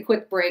going to take a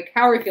quick break.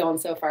 How are we feeling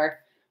so far?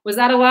 Was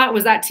that a lot?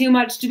 Was that too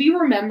much? Do we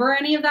remember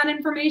any of that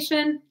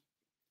information?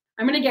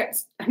 I'm going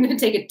to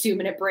take a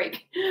 2-minute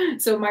break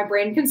so my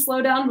brain can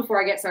slow down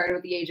before I get started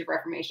with the Age of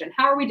Reformation.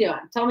 How are we doing?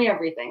 Tell me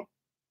everything.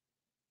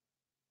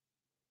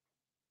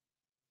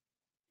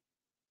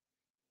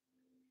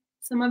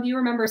 Some of you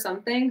remember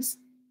some things.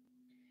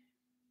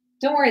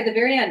 Don't worry, at the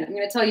very end, I'm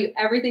going to tell you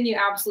everything you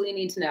absolutely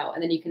need to know.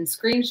 And then you can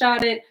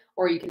screenshot it,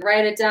 or you can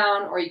write it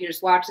down, or you can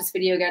just watch this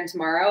video again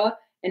tomorrow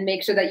and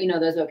make sure that you know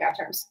those vocab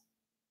terms.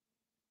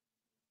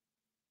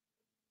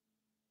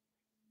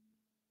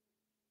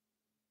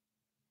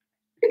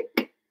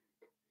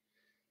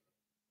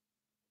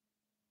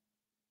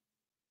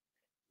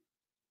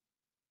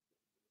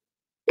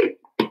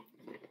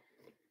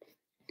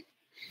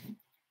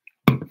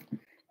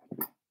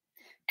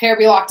 Okay, are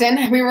we locked in?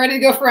 Are we ready to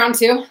go for round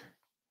 2?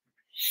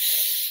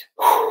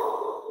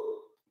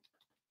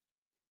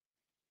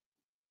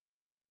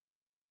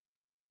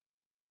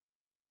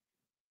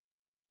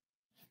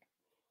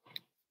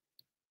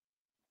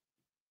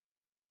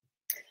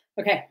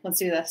 Okay, let's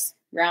do this.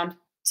 Round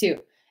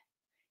 2.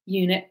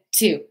 Unit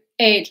 2.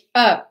 Age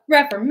of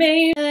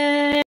Reformation.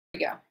 Here we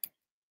go.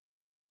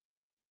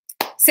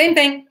 Same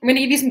thing. I'm going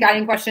to give you some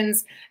guiding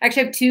questions. I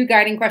actually have 2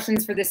 guiding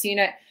questions for this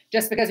unit,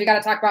 just because we got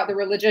to talk about the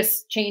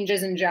religious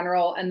changes in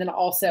general, and then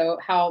also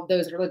how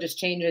those religious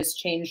changes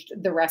changed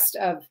the rest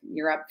of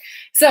Europe.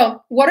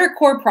 So, what are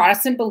core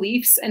Protestant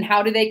beliefs, and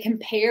how do they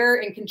compare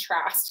and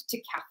contrast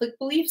to Catholic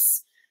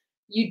beliefs?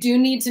 You do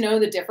need to know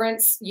the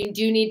difference. You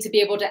do need to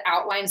be able to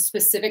outline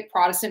specific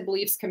Protestant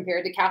beliefs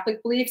compared to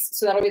Catholic beliefs.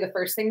 So that'll be the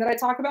first thing that I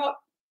talk about.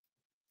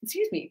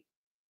 Excuse me.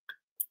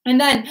 And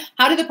then,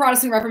 how did the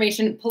Protestant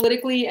Reformation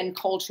politically and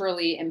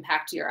culturally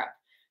impact Europe?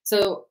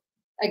 So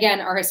again,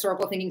 our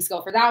historical thinking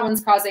skill for that one's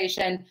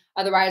causation.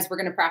 Otherwise, we're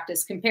going to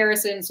practice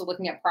comparison. So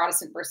looking at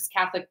Protestant versus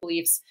Catholic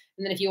beliefs.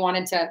 And then if you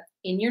wanted to,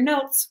 in your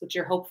notes, which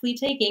you're hopefully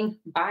taking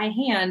by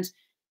hand,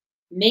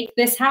 make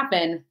this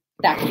happen,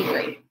 that could be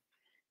great.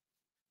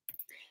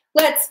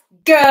 Let's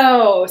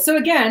go. So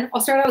again, I'll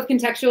start out with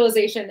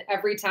contextualization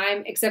every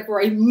time, except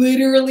for I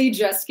literally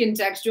just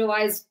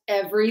contextualized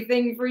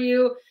everything for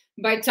you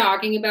by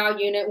talking about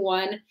Unit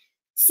 1.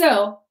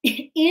 So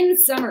in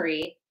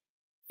summary,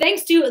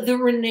 thanks to the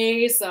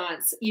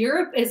Renaissance,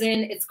 Europe is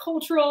in its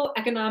cultural,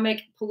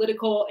 economic,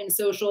 political, and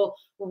social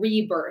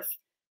rebirth.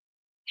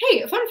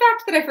 Hey, a fun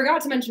fact that I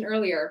forgot to mention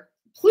earlier,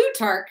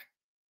 Plutarch,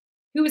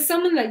 who is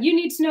someone that you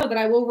need to know that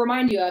I will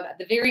remind you of at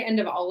the very end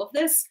of all of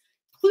this,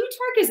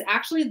 Plutarch is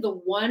actually the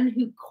one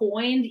who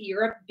coined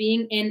Europe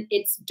being in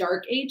its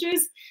dark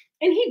ages,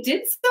 and he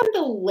did so in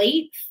the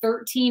late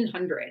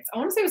 1300s. I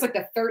want to say it was like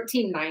the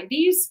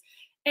 1390s,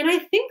 and I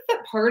think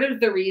that part of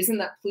the reason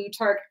that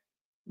Plutarch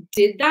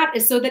did that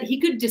is so that he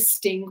could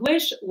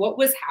distinguish what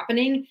was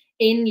happening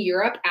in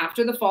Europe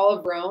after the fall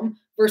of Rome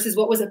versus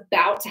what was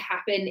about to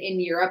happen in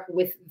Europe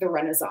with the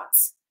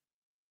Renaissance.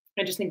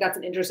 I just think that's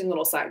an interesting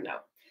little side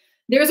note.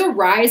 There's a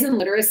rise in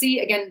literacy,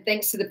 again,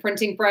 thanks to the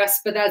printing press,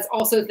 but that's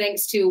also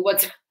thanks to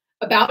what's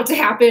about to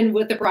happen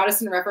with the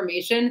Protestant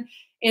Reformation.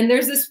 And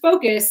there's this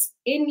focus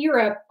in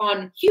Europe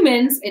on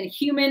humans and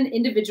human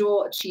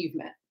individual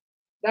achievement.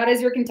 That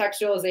is your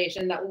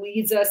contextualization that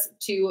leads us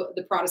to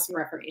the Protestant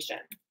Reformation.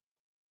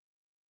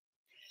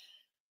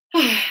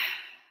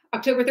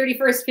 October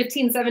 31st,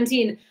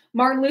 1517,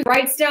 Martin Luther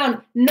writes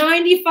down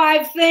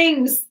 95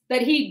 things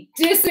that he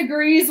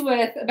disagrees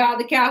with about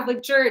the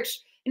Catholic Church,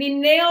 and he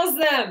nails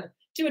them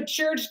to a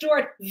church door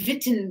at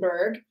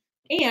Wittenberg.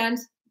 And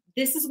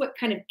this is what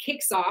kind of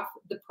kicks off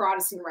the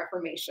Protestant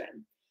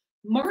Reformation.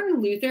 Martin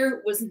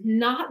Luther was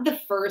not the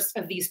first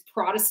of these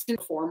Protestant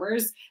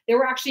reformers. There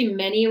were actually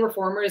many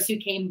reformers who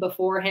came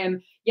before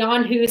him.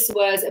 Jan Hus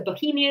was a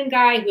Bohemian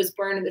guy who was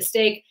burned at the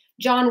stake.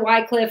 John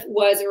Wycliffe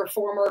was a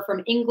reformer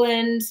from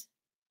England.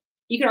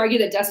 You could argue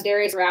that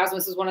Desiderius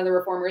Erasmus was one of the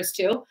reformers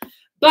too,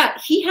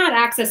 but he had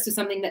access to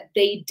something that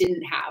they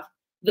didn't have.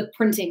 the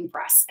printing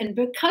press. And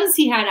because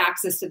he had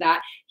access to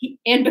that,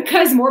 and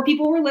because more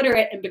people were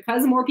literate, and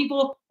because more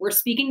people were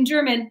speaking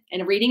German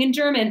and reading in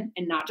German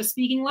and not just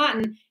speaking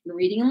Latin and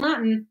reading in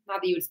Latin,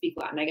 not that you would speak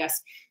Latin, I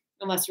guess,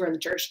 unless you were in the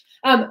church,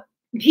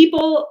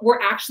 people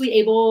were actually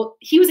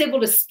he was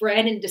able to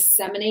spread and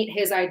disseminate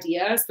his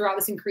ideas throughout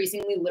this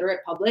increasingly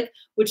literate public,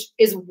 which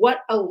is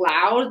what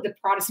allowed the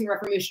Protestant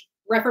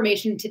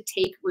Reformation to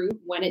take root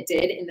when it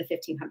did in the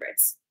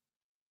 1500s.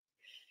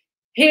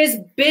 His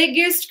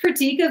biggest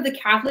critique of the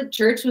Catholic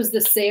Church was the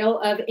sale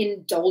of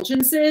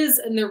indulgences.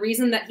 And the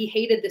reason that he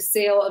hated the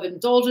sale of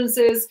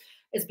indulgences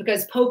is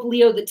because Pope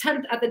Leo X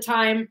at the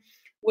time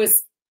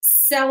was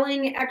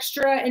selling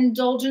extra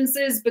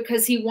indulgences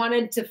because he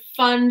wanted to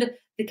fund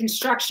the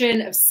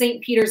construction of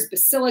St. Peter's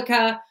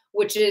Basilica,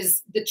 which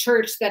is the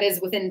church that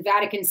is within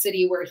Vatican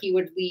City where he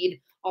would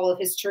lead all of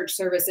his church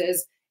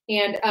services.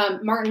 And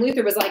Martin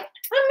Luther was like,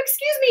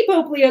 excuse me,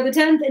 Pope Leo X,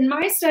 in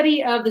my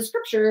study of the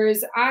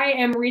scriptures, I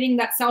am reading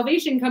that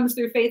salvation comes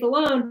through faith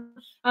alone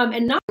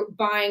and not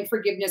buying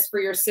forgiveness for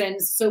your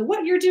sins. So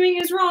what you're doing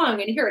is wrong.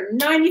 And here are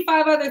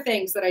 95 other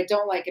things that I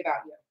don't like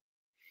about you.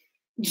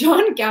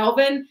 John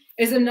Calvin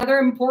is another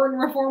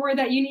important reformer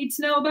that you need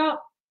to know about.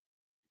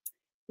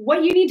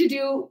 What you need to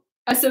do,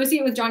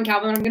 associate with John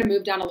Calvin, I'm going to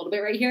move down a little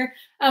bit right here.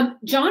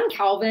 John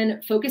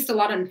Calvin focused a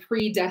lot on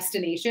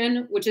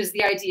predestination, which is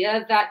the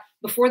idea that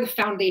before the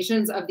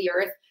foundations of the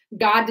earth,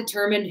 God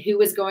determined who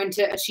was going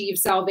to achieve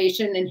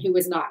salvation and who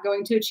was not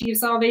going to achieve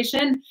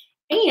salvation.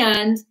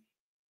 And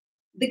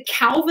the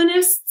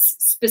Calvinists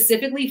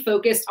specifically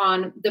focused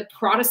on the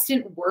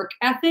Protestant work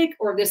ethic,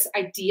 or this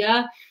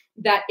idea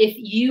that if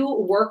you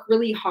work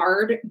really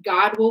hard,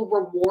 God will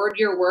reward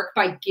your work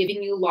by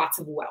giving you lots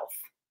of wealth.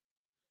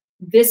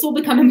 This will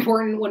become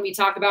important when we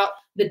talk about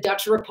the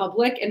Dutch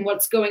Republic and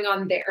what's going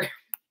on there.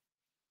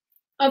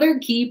 Other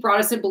key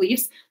Protestant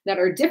beliefs that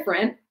are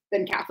different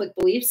than Catholic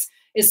beliefs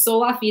is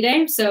sola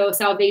fide, so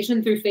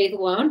salvation through faith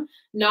alone,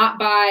 not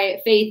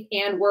by faith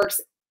and works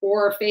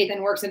or faith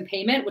and works and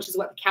payment, which is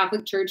what the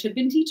Catholic Church had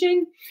been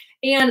teaching,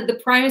 and the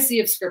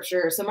primacy of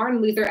Scripture. So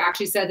Martin Luther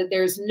actually said that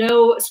there's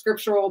no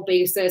scriptural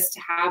basis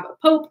to have a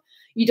pope.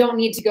 You don't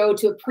need to go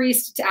to a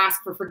priest to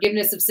ask for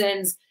forgiveness of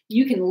sins.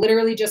 You can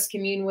literally just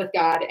commune with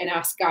God and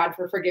ask God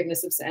for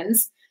forgiveness of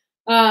sins.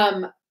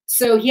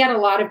 So he had a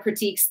lot of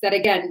critiques that,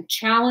 again,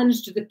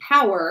 challenged the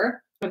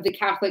power of the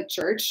Catholic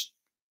Church,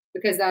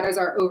 because that is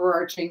our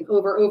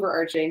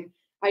overarching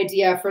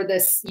idea for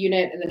this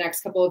unit and the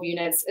next couple of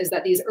units, is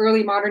that these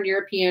early modern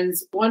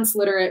Europeans, once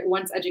literate,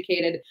 once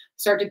educated,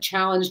 start to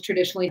challenge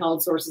traditionally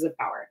held sources of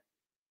power.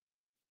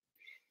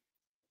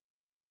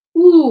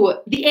 Ooh,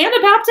 the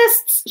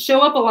Anabaptists show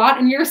up a lot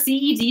in your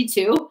CED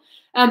too.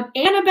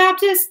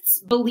 Anabaptists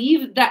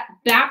believe that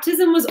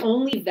baptism was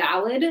only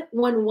valid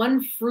when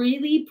one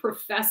freely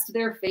professed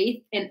their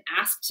faith and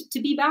asked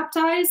to be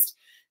baptized.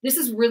 This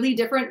is really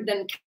different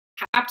than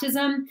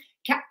baptism.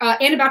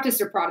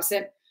 Anabaptists are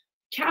Protestant.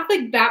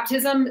 Catholic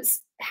baptism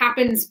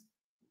happens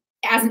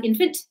as an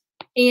infant.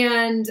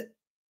 And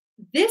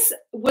this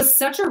was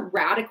such a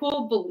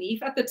radical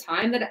belief at the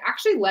time that it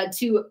actually led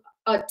to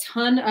a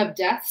ton of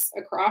deaths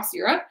across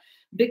Europe,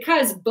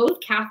 because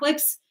both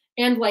Catholics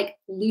and like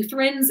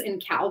Lutherans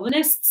and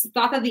Calvinists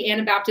thought that the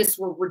Anabaptists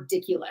were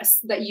ridiculous,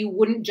 that you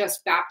wouldn't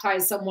just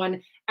baptize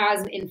someone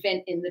as an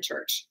infant in the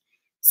church.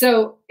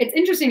 So it's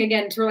interesting,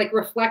 again, to like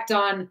reflect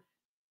on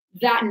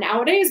that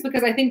nowadays,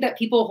 because I think that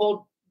people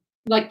hold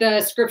like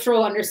the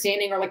scriptural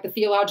understanding or like the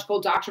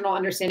theological doctrinal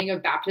understanding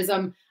of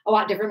baptism a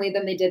lot differently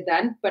than they did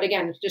then. But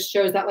again, it just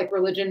shows that like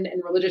religion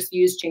and religious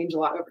views change a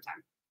lot over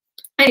time.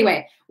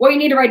 Anyway, what you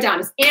need to write down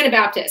is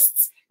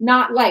Anabaptists,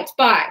 not liked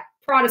by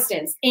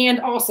Protestants and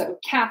also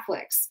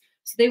Catholics.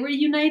 So they were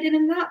united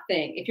in that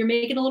thing. If you're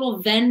making a little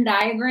Venn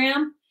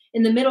diagram,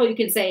 in the middle, you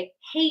can say,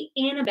 hey,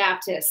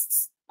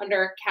 Anabaptists,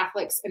 under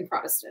Catholics and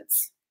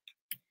Protestants.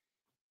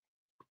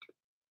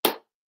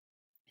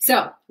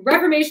 So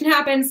Reformation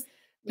happens.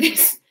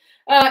 This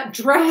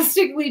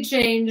drastically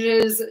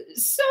changes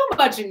so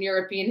much in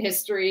European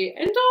history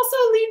and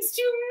also leads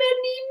to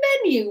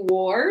many, many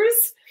wars.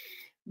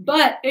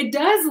 But it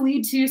does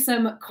lead to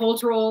some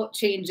cultural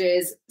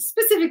changes,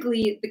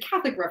 specifically the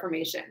Catholic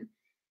Reformation.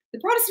 The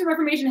Protestant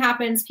Reformation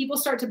happens. People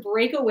start to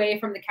break away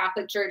from the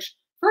Catholic Church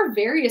for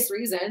various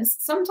reasons.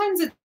 Sometimes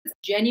it's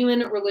genuine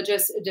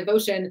religious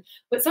devotion,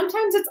 but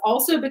sometimes it's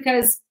also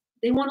because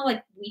they want to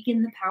like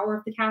weaken the power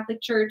of the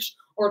Catholic Church,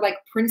 or like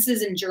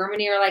princes in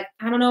Germany are like,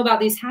 I don't know about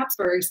these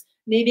Habsburgs.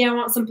 Maybe I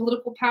want some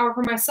political power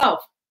for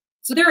myself.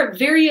 So there are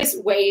various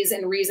ways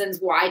and reasons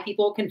why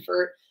people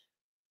convert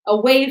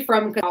away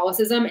from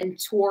Catholicism and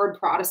toward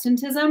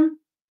Protestantism.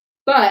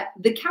 But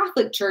the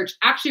Catholic Church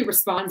actually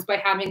responds by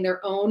having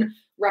their own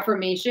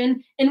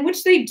Reformation, in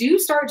which they do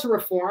start to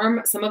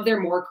reform some of their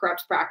more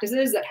corrupt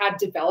practices that had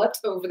developed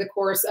over the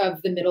course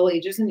of the Middle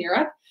Ages in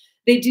Europe.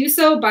 They do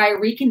so by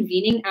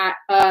reconvening at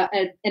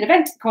an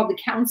event called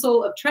the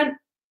Council of Trent.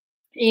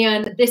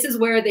 And this is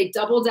where they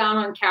double down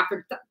on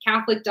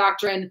Catholic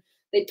doctrine.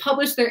 They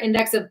publish their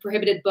index of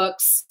prohibited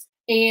books.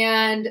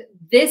 And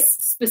this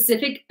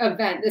specific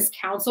event, this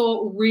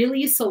council,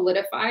 really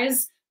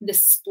solidifies the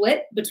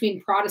split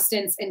between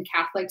Protestants and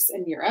Catholics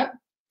in Europe.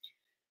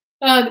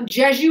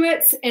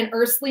 Jesuits and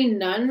Ursuline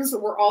nuns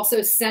were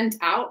also sent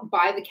out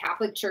by the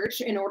Catholic Church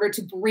in order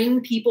to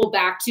bring people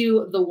back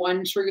to the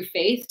one true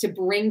faith, to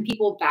bring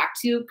people back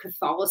to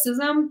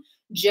Catholicism.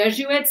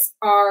 Jesuits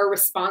are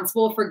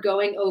responsible for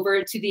going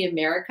over to the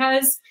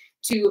Americas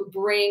to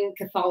bring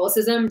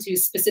Catholicism to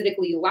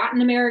specifically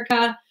Latin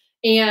America,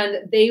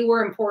 and they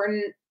were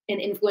important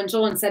and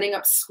influential in setting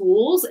up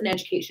schools and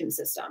education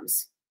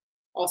systems.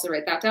 Also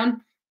write that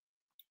down.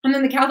 And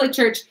then the Catholic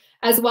Church,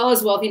 as well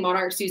as wealthy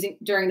monarchs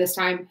during this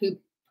time, who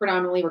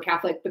predominantly were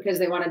Catholic because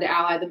they wanted to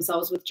ally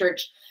themselves with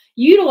church,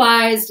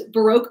 utilized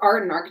Baroque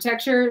art and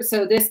architecture.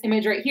 So this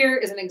image right here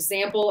is an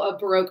example of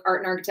Baroque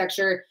art and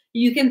architecture.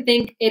 You can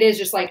think it is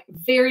just like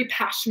very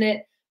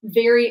passionate,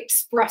 very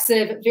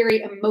expressive,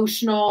 very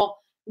emotional.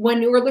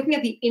 When we're looking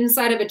at the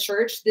inside of a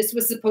church, this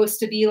was supposed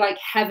to be like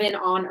heaven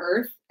on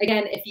earth.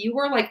 Again, if you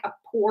were like a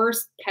poor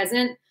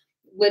peasant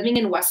living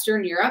in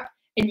Western Europe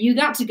and you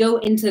got to go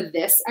into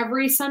this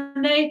every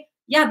Sunday,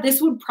 yeah,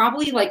 this would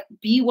probably like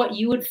be what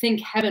you would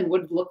think heaven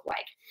would look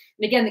like.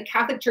 And again, the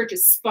Catholic Church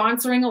is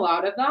sponsoring a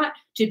lot of that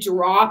to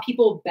draw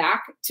people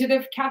back to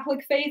the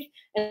Catholic faith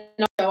and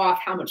show off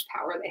how much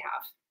power they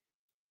have.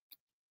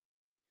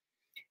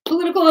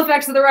 Political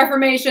effects of the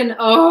Reformation.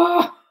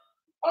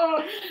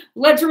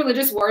 Led to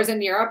religious wars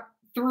in Europe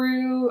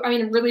through, I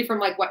mean, really from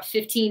like what,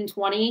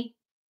 1520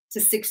 to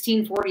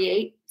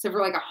 1648. So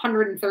for like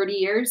 130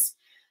 years.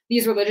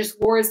 These religious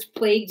wars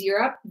plagued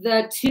Europe.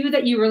 The two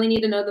that you really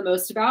need to know the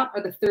most about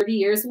are the 30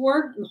 Years'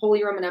 War and the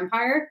Holy Roman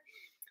Empire.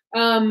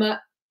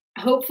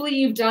 Hopefully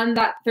you've done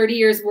that 30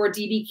 Years' War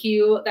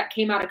DBQ that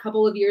came out a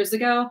couple of years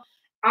ago.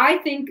 I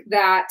think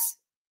that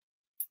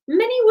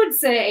many would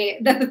say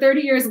that the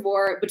 30 Years'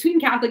 War between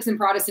Catholics and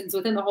Protestants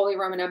within the Holy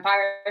Roman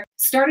Empire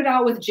started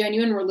out with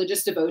genuine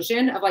religious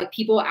devotion of like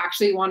people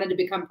actually wanted to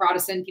become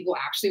Protestant, people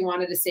actually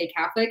wanted to stay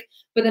Catholic.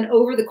 But then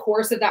over the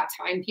course of that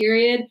time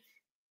period,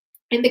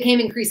 it became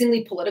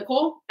increasingly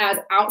political as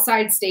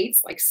outside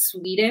states like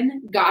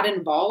Sweden got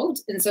involved.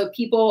 And so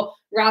people,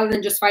 rather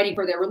than just fighting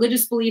for their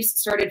religious beliefs,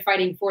 started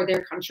fighting for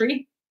their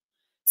country.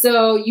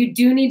 So you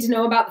do need to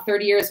know about the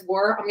 30 Years'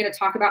 War. I'm going to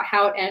talk about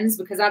how it ends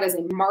because that is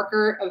a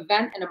marker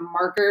event and a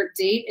marker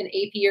date in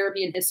AP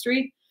European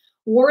history.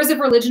 Wars of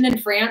religion in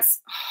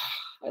France.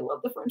 I love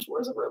the French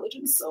Wars of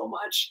Religion so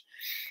much.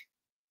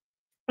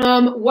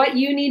 What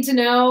you need to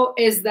know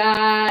is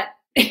that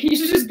you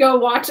should just go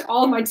watch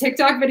all of my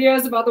TikTok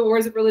videos about the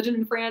wars of religion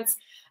in France.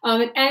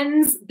 They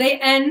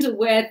end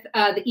with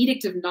the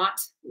Edict of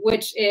Nantes,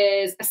 which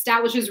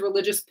establishes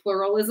religious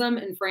pluralism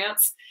in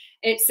France.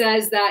 It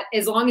says that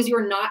as long as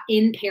you're not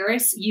in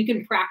Paris, you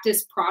can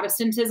practice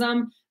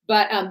Protestantism,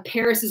 but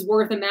Paris is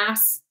worth a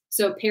mass.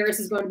 So Paris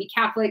is going to be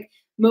Catholic.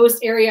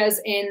 Most areas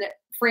in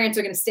France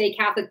are going to stay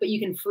Catholic, but you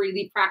can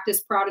freely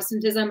practice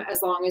Protestantism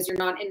as long as you're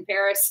not in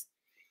Paris.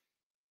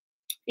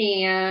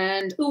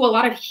 And a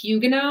lot of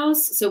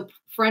Huguenots, so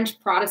French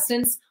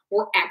Protestants,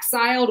 were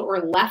exiled or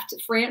left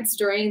France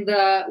during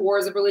the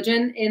wars of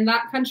religion in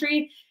that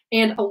country.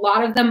 And a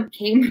lot of them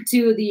came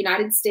to the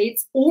United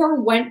States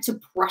or went to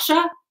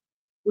Prussia,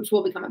 which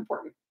will become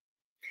important.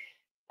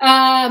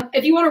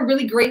 If you want to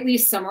really greatly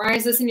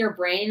summarize this in your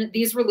brain,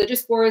 these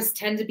religious wars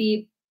tend to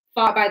be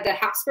fought by the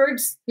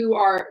Habsburgs, who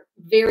are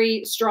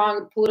very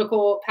strong,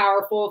 political,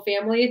 powerful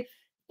family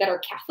that are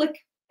Catholic.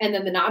 And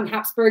then the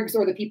non-Habsburgs,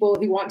 or the people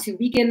who want to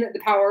weaken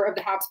the power of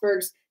the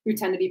Habsburgs, who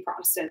tend to be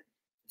Protestant.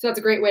 So that's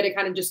a great way to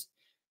kind of just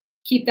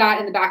keep that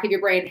in the back of your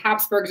brain.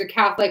 Habsburgs are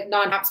Catholic,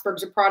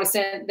 non-Habsburgs are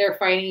Protestant. They're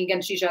fighting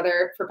against each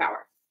other for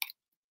power.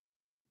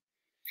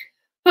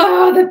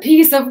 The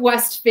Peace of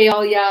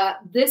Westphalia.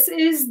 This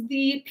is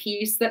the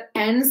peace that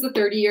ends the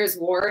 30 Years'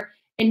 War.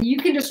 And you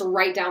can just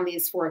write down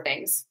these 4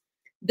 things.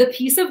 The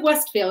Peace of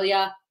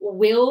Westphalia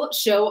will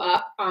show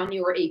up on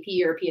your AP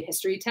European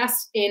history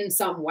test in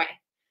some way.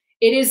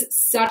 It is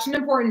such an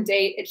important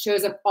date. It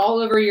shows up all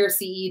over your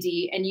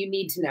CED, and you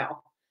need to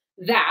know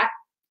that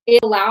it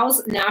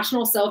allows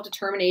national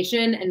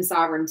self-determination and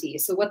sovereignty.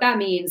 So what that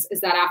means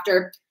is that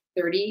after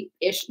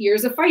 30-ish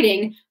years of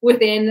fighting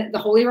within the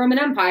Holy Roman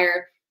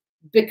Empire,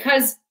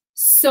 because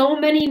so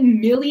many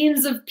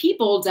millions of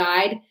people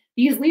died,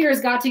 these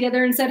leaders got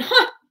together and said,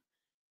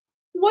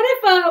 what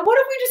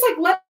if we just like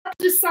let them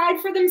decide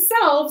for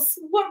themselves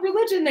what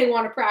religion they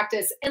want to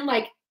practice and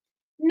like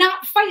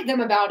not fight them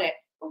about it?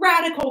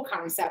 Radical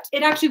concept.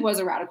 It actually was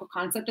a radical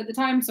concept at the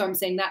time, so I'm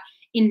saying that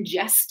in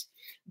jest.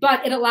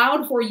 But it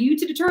allowed for you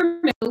to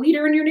determine, the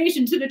leader in your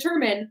nation to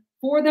determine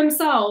for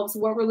themselves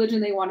what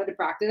religion they wanted to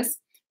practice.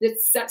 It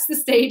sets the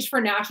stage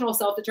for national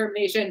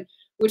self-determination,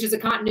 which is a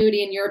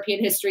continuity in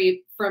European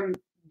history from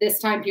this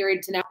time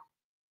period to now.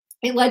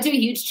 It led to a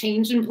huge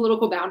change in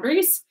political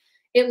boundaries.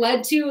 It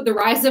led to the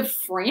rise of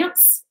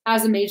France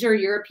as a major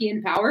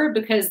European power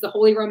because the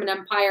Holy Roman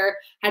Empire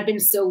had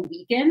been so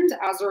weakened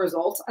as a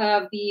result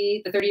of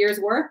the 30 Years'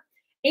 War.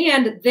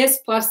 And this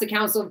plus the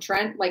Council of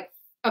Trent like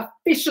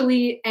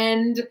officially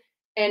end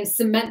and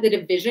cement the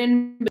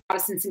division between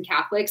Protestants and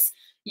Catholics.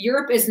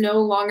 Europe is no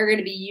longer going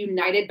to be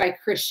united by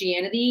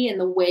Christianity in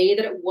the way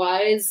that it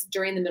was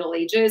during the Middle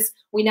Ages.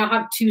 We now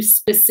have two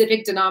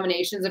specific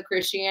denominations of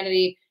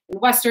Christianity. In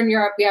Western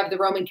Europe, we have the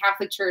Roman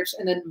Catholic Church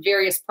and then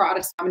various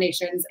Protestant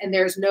denominations, and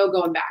there's no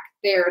going back.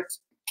 There's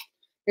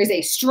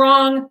a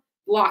strong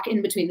block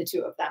in between the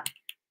two of them.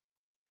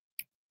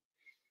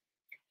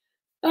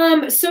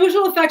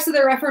 Social effects of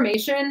the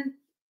Reformation.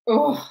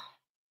 Oh,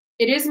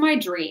 it is my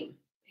dream.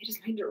 It is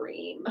my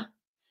dream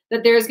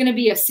that there's going to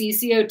be a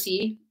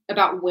CCOT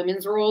about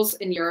women's roles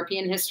in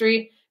European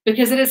history,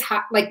 because it is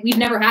like we've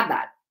never had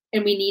that,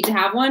 and we need to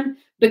have one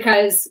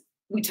because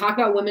we talk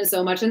about women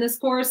so much in this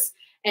course,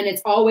 and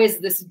it's always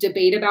this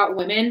debate about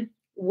women.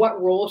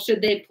 What role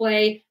should they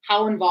play?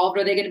 How involved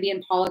are they going to be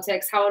in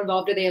politics? How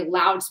involved are they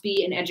allowed to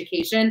be in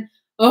education?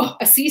 Oh,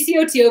 a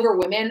CCOT over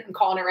women. I'm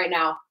calling it right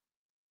now.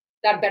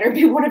 That better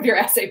be one of your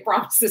essay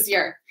prompts this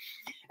year.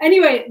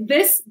 Anyway,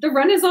 the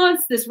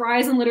Renaissance, this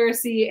rise in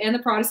literacy, and the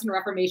Protestant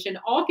Reformation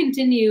all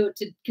continue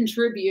to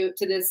contribute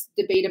to this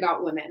debate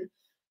about women.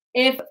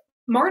 If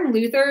Martin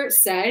Luther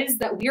says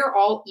that we are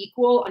all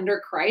equal under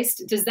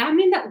Christ, does that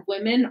mean that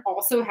women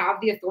also have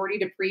the authority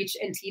to preach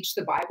and teach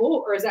the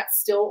Bible, or is that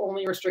still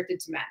only restricted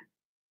to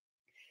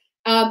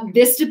men?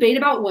 This debate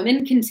about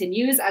women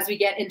continues as we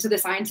get into the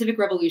scientific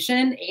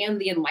revolution and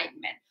the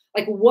Enlightenment.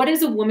 Like, what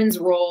is a woman's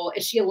role?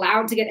 Is she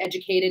allowed to get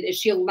educated? Is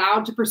she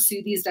allowed to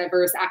pursue these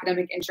diverse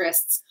academic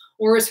interests?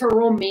 Or is her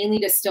role mainly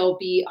to still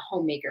be a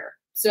homemaker?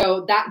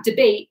 So that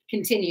debate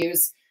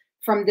continues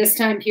from this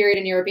time period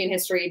in European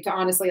history to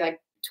honestly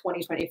like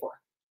 2024.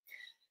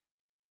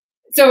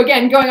 So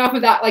again, going off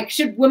of that, like,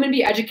 should women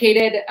be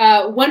educated?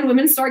 When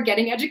women start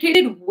getting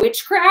educated,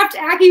 witchcraft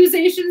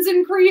accusations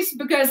increase,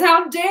 because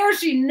how dare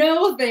she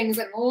know things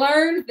and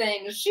learn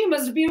things? She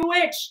must be a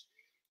witch.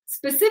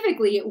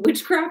 Specifically,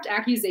 witchcraft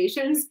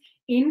accusations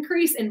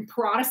increase in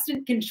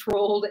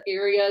Protestant-controlled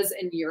areas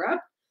in Europe.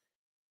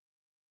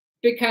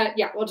 Because,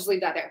 yeah, we'll just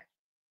leave that there.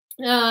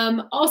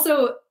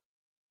 Also,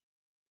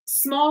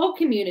 small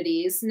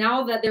communities,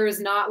 now that there is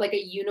not like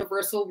a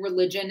universal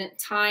religion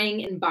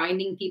tying and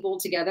binding people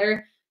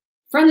together.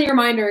 Friendly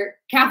reminder,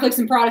 Catholics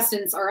and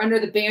Protestants are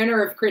under the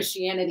banner of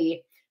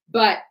Christianity,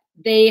 but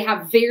they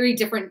have very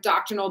different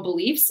doctrinal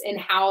beliefs in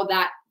how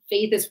that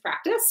faith is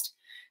practiced.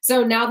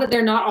 So now that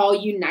they're not all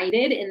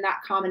united in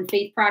that common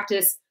faith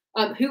practice,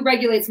 who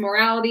regulates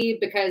morality?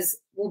 Because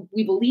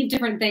we believe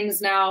different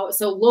things now.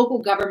 So local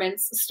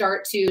governments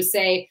start to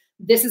say,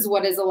 this is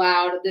what is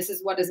allowed, this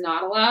is what is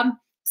not allowed.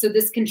 So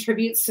this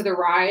contributes to the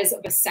rise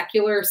of a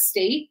secular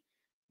state,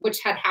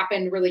 which had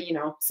happened really,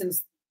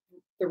 since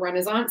the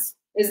Renaissance,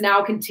 is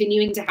now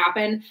continuing to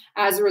happen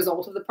as a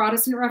result of the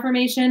Protestant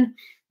Reformation.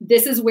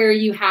 This is where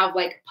you have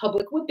like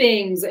public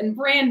whippings and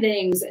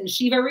brandings and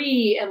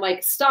chivalry and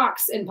like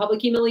stocks and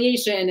public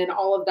humiliation and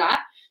all of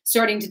that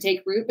starting to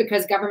take root,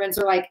 because governments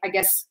are like, I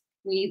guess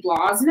we need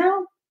laws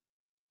now.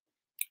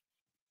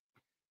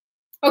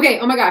 Okay,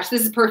 oh my gosh,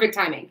 this is perfect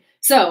timing.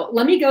 So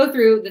let me go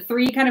through the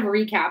three kind of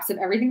recaps of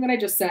everything that I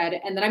just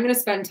said, and then I'm going to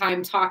spend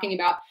time talking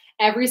about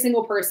every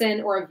single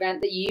person or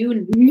event that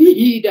you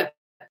need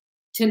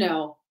to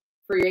know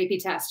for your AP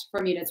test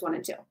from units 1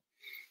 and 2.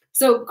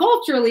 So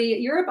culturally,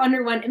 Europe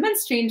underwent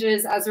immense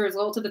changes as a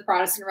result of the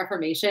Protestant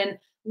Reformation.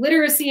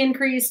 Literacy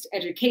increased,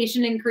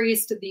 education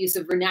increased, the use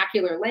of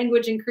vernacular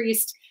language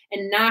increased,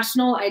 and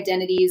national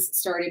identities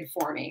started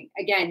forming.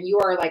 Again, you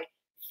are like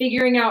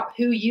figuring out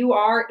who you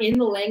are in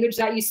the language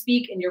that you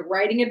speak, and you're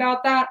writing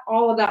about that.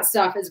 All of that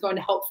stuff is going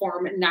to help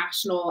form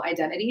national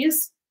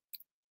identities.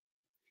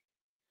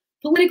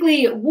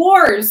 Politically,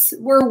 wars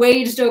were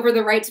waged over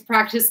the right to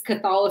practice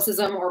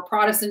Catholicism or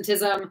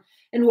Protestantism.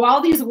 And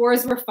while these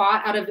wars were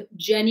fought out of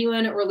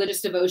genuine religious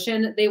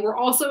devotion, they were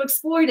also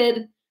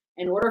exploited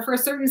in order for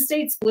certain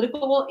states'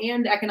 political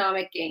and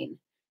economic gain.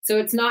 So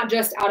it's not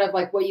just out of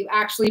like what you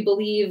actually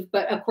believe,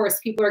 but of course,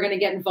 people are going to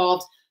get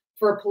involved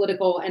for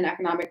political and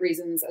economic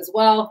reasons as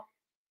well.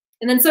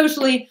 And then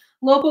socially,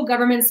 local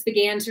governments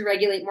began to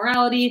regulate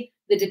morality.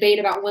 The debate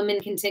about women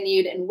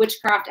continued, and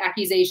witchcraft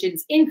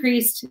accusations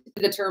increased to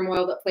the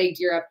turmoil that plagued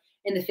Europe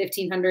in the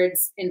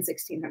 1500s and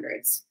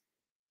 1600s.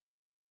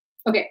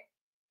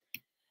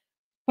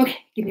 Okay,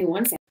 give me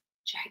one second.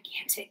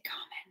 Gigantic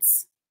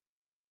comments.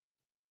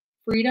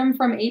 Freedom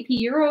from AP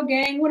Euro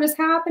gang. What is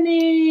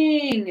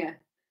happening?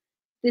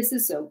 This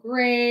is so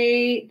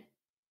great.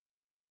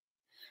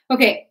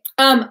 Okay,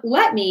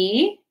 let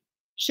me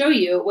show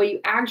you what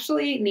you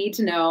actually need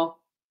to know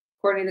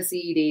according to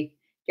CED.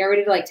 Get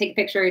ready to like take a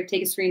picture,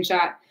 take a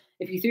screenshot.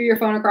 If you threw your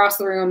phone across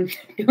the room,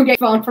 go get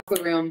your phone from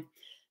the room,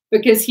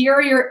 because here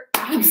are your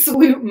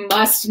absolute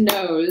must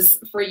knows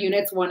for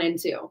units 1 and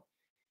 2.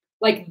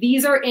 Like,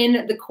 these are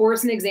in the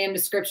course and exam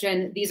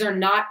description. These are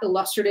not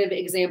illustrative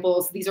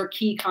examples. These are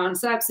key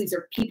concepts. These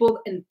are people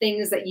and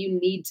things that you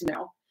need to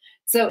know.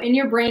 So in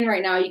your brain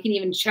right now, you can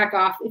even check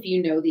off if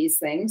you know these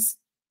things.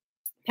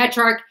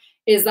 Petrarch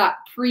is that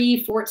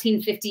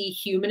pre-1450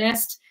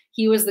 humanist.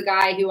 He was the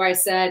guy who I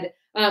said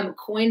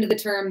coined the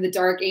term the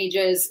Dark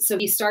Ages. So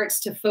he starts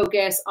to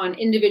focus on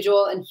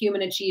individual and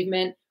human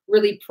achievement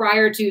really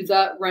prior to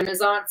the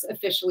Renaissance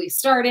officially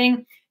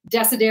starting.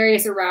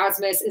 Desiderius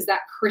Erasmus is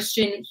that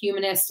Christian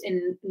humanist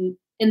in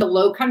the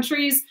Low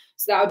Countries.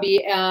 So that would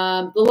be,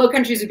 the Low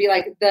Countries would be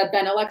like the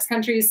Benelux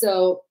countries.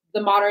 So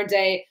the modern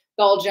day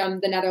Belgium,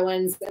 the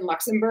Netherlands, and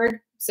Luxembourg.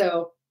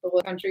 So the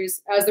Low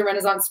Countries. As the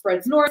Renaissance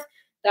spreads north,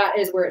 that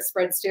is where it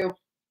spreads to.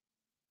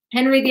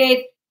 Henry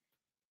VIII,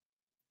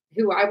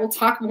 who I will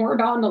talk more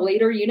about in a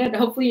later unit.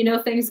 Hopefully you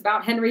know things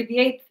about Henry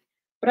VIII.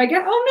 But I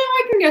guess, oh no,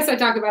 I can guess I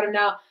talk about him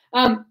now.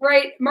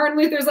 Right, Martin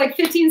Luther's like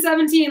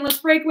 1517, let's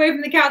break away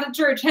from the Catholic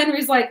Church.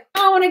 Henry's like,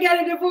 I want to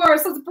get a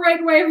divorce, let's break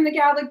away from the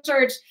Catholic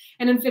Church.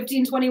 And in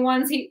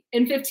 1521,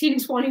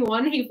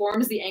 he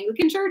forms the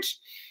Anglican Church.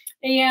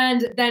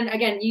 And then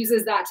again,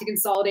 uses that to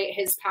consolidate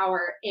his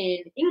power in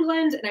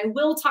England. And I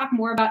will talk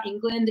more about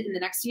England in the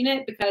next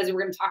unit because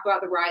we're going to talk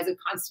about the rise of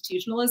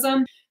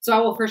constitutionalism. So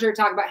I will for sure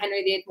talk about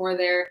Henry VIII more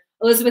there.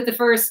 Elizabeth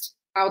I,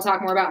 I will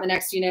talk more about in the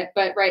next unit.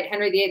 But right,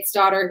 Henry VIII's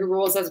daughter, who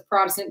rules as a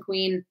Protestant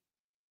queen,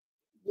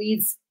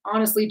 leads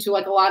honestly to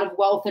like a lot of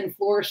wealth and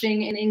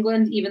flourishing in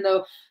England, even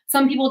though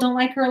some people don't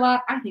like her a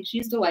lot. I think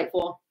she's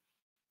delightful.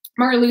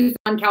 Martin Luther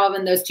and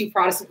Calvin, those two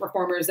Protestant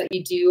reformers that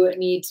you do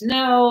need to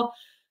know.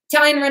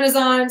 Italian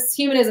Renaissance,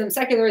 humanism,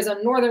 secularism,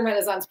 Northern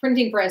Renaissance,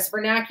 printing press,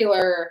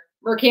 vernacular,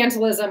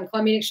 mercantilism,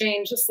 Columbian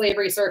exchange,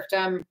 slavery,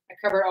 serfdom. I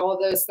covered all of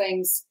those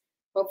things.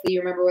 Hopefully you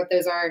remember what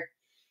those are.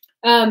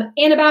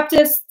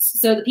 Anabaptists,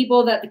 so the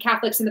people that the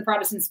Catholics and the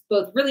Protestants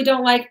both really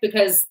don't like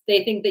because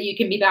they think that you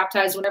can be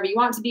baptized whenever you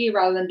want to be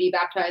rather than be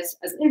baptized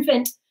as an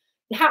infant.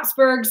 The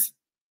Habsburgs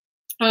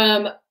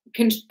end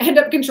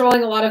up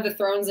controlling a lot of the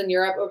thrones in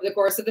Europe over the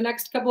course of the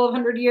next couple of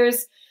hundred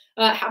years.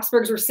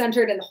 Habsburgs were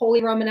centered in the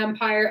Holy Roman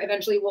Empire,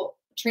 eventually will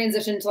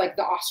transition to like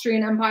the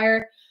Austrian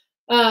Empire.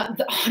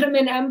 The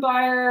Ottoman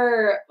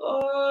Empire,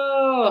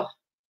 I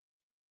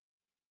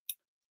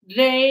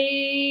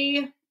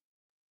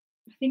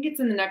think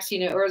it's in the next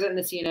unit, or is it in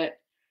this unit?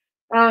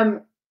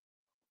 Oh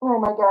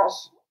my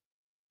gosh.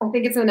 I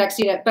think it's in the next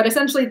unit. But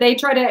essentially, they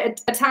try to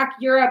attack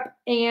Europe,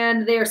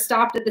 and they are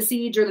stopped at the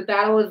siege or the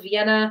Battle of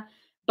Vienna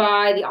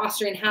by the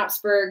Austrian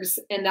Habsburgs,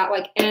 and that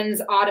like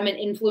ends Ottoman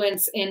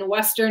influence in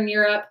Western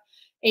Europe.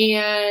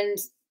 And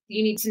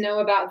you need to know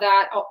about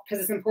that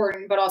because it's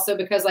important, but also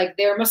because like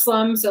they're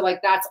Muslim, so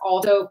like that's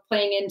also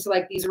playing into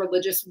like these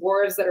religious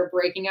wars that are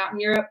breaking out in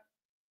Europe.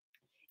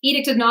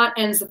 Edict of Nantes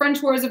ends the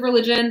French Wars of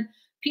Religion.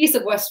 Peace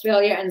of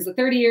Westphalia ends the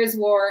 30 Years'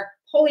 War.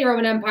 Holy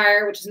Roman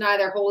Empire, which is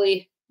neither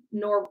holy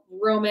nor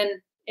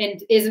Roman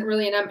and isn't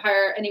really an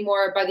empire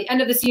anymore by the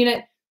end of this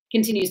unit,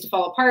 continues to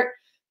fall apart.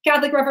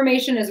 Catholic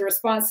Reformation is a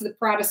response to the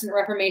Protestant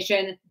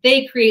Reformation.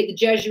 They create the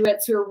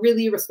Jesuits, who are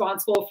really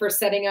responsible for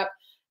setting up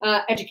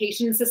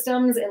education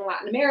systems in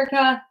Latin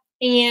America.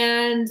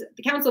 And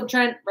the Council of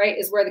Trent, right,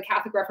 is where the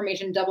Catholic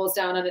Reformation doubles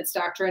down on its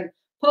doctrine,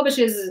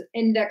 publishes an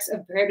index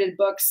of prohibited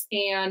books,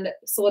 and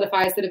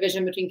solidifies the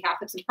division between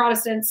Catholics and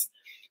Protestants.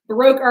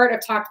 Baroque art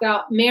I've talked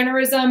about.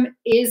 Mannerism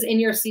is in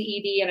your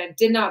CED, and I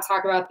did not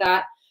talk about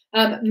that.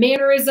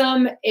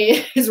 Mannerism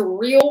is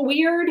real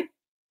weird.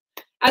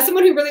 As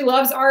someone who really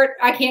loves art,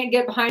 I can't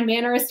get behind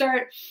Mannerist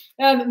art.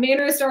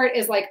 Mannerist art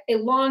is like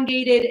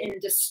elongated and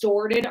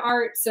distorted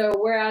art. So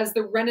whereas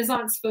the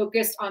Renaissance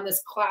focused on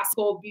this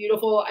classical,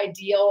 beautiful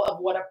ideal of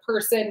what a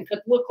person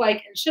could look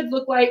like and should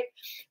look like,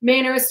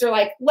 Mannerists are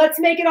like, let's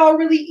make it all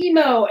really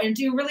emo and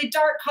do really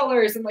dark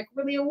colors and like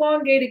really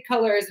elongated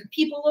colors and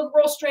people look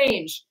real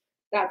strange.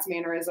 That's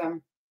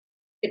Mannerism.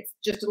 It's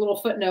just a little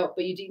footnote,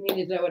 but you do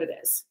need to know what it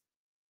is.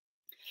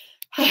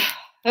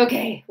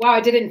 Okay. Wow,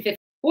 I did it in 50.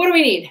 What do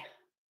we need?